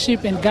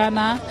Championship in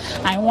Ghana,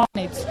 I won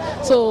it.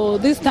 So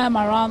this time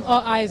around,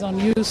 all eyes on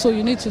you, so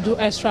you need to do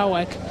extra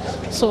work.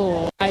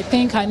 So I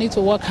think I need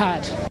to work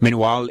hard.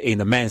 Meanwhile, in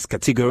the men's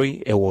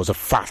category, it was a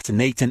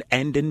fascinating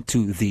ending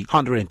to the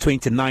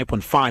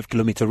 129.5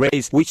 kilometer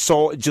race, which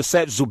saw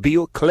Joseph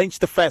Zubil clinch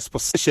the first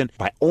position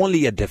by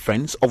only a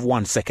difference of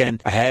 1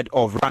 second ahead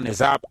of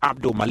runners-up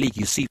Abdul Malik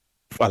Yusuf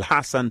Al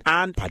Hassan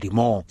and Paddy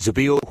Moore.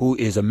 Zubil, who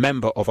is a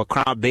member of a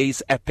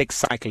crowd-based epic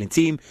cycling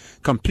team,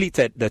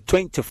 completed the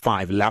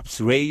 25 laps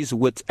race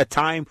with a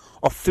time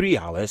of 3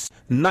 hours,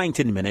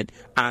 19 minutes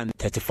and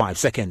 35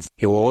 seconds.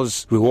 He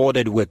was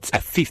rewarded with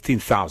a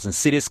 15,000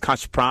 cedis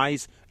cash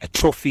prize, a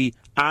trophy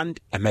and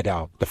a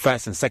medal. The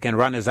first and second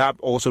runners-up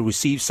also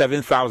received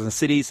 7,000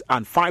 cedis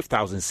and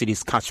 5,000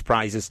 cedis cash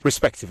prizes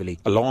respectively,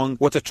 along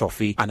with a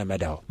trophy and a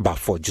medal. But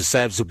for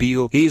Joseph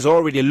Zubil, he is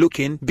already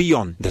looking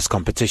beyond this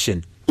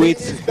competition.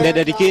 With the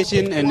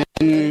dedication and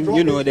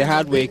the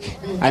hard work,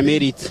 I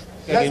made it.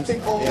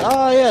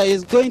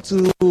 It's going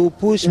to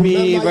push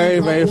me very,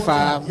 very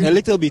far, a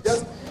little bit,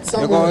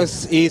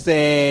 because it's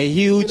a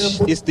huge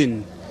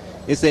distance.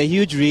 It's a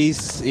huge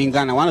race in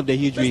Ghana, one of the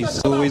huge races,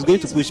 so it's going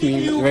to push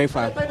me very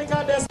far.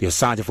 The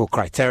Osajifo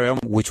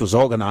criterium, which was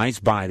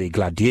organized by the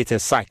Gladiator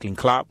Cycling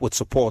Club with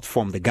support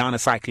from the Ghana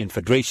Cycling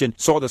Federation,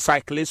 saw the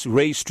cyclists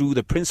race through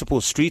the principal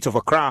street of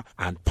Accra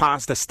and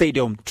past the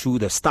stadium through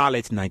the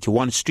starlit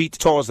 91 Street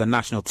towards the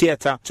National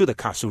Theatre to the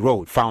Castle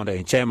Road. Founder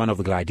and chairman of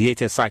the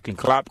Gladiator Cycling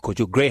Club,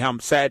 Kojo Graham,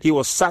 said he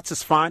was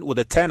satisfied with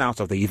the turnout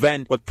of the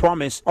event with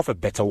promise of a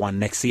better one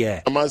next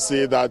year. I must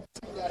say that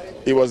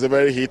it was a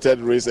very heated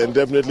race and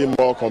definitely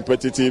more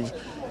competitive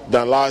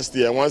than last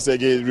year. Once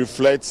again, it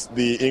reflects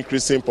the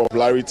increasing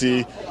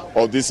popularity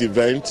of this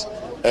event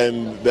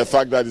and the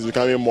fact that it's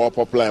becoming more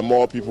popular and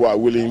more people are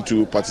willing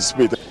to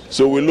participate.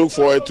 So we look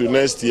forward to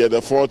next year,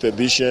 the 4th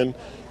edition,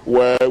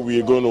 where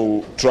we're going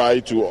to try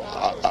to,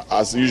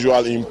 as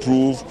usual,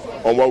 improve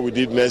on what we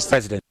did next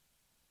year.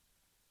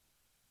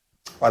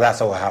 Well,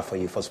 that's all I have for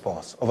you for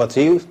sports. Over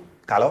to you,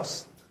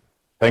 Carlos.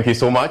 Thank you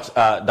so much.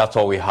 That's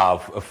all we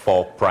have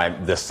for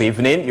Prime this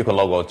evening. You can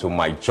log on to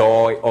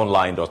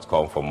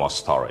myjoyonline.com for more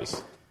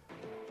stories.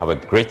 Have a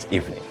great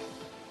evening.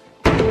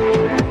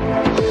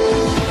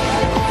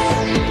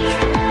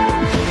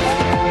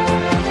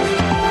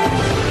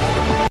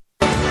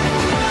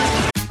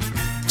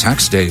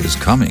 Tax day is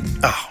coming.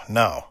 Oh,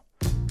 no.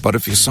 But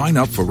if you sign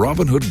up for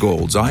Robinhood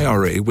Gold's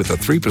IRA with a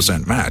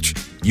 3% match,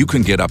 you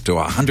can get up to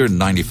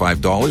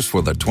 $195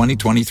 for the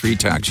 2023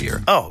 tax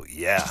year. Oh,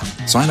 yeah.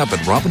 Sign up at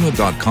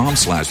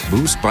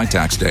Robinhood.com/boost by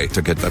tax day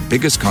to get the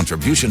biggest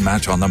contribution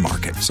match on the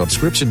market.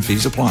 Subscription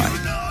fees apply.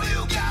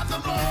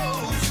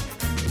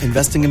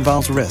 Investing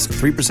involves risk.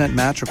 3%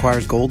 match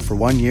requires gold for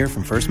 1 year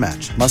from first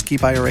match. Must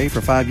keep IRA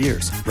for 5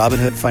 years.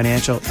 Robinhood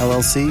Financial,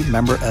 LLC,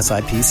 member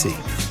SIPC.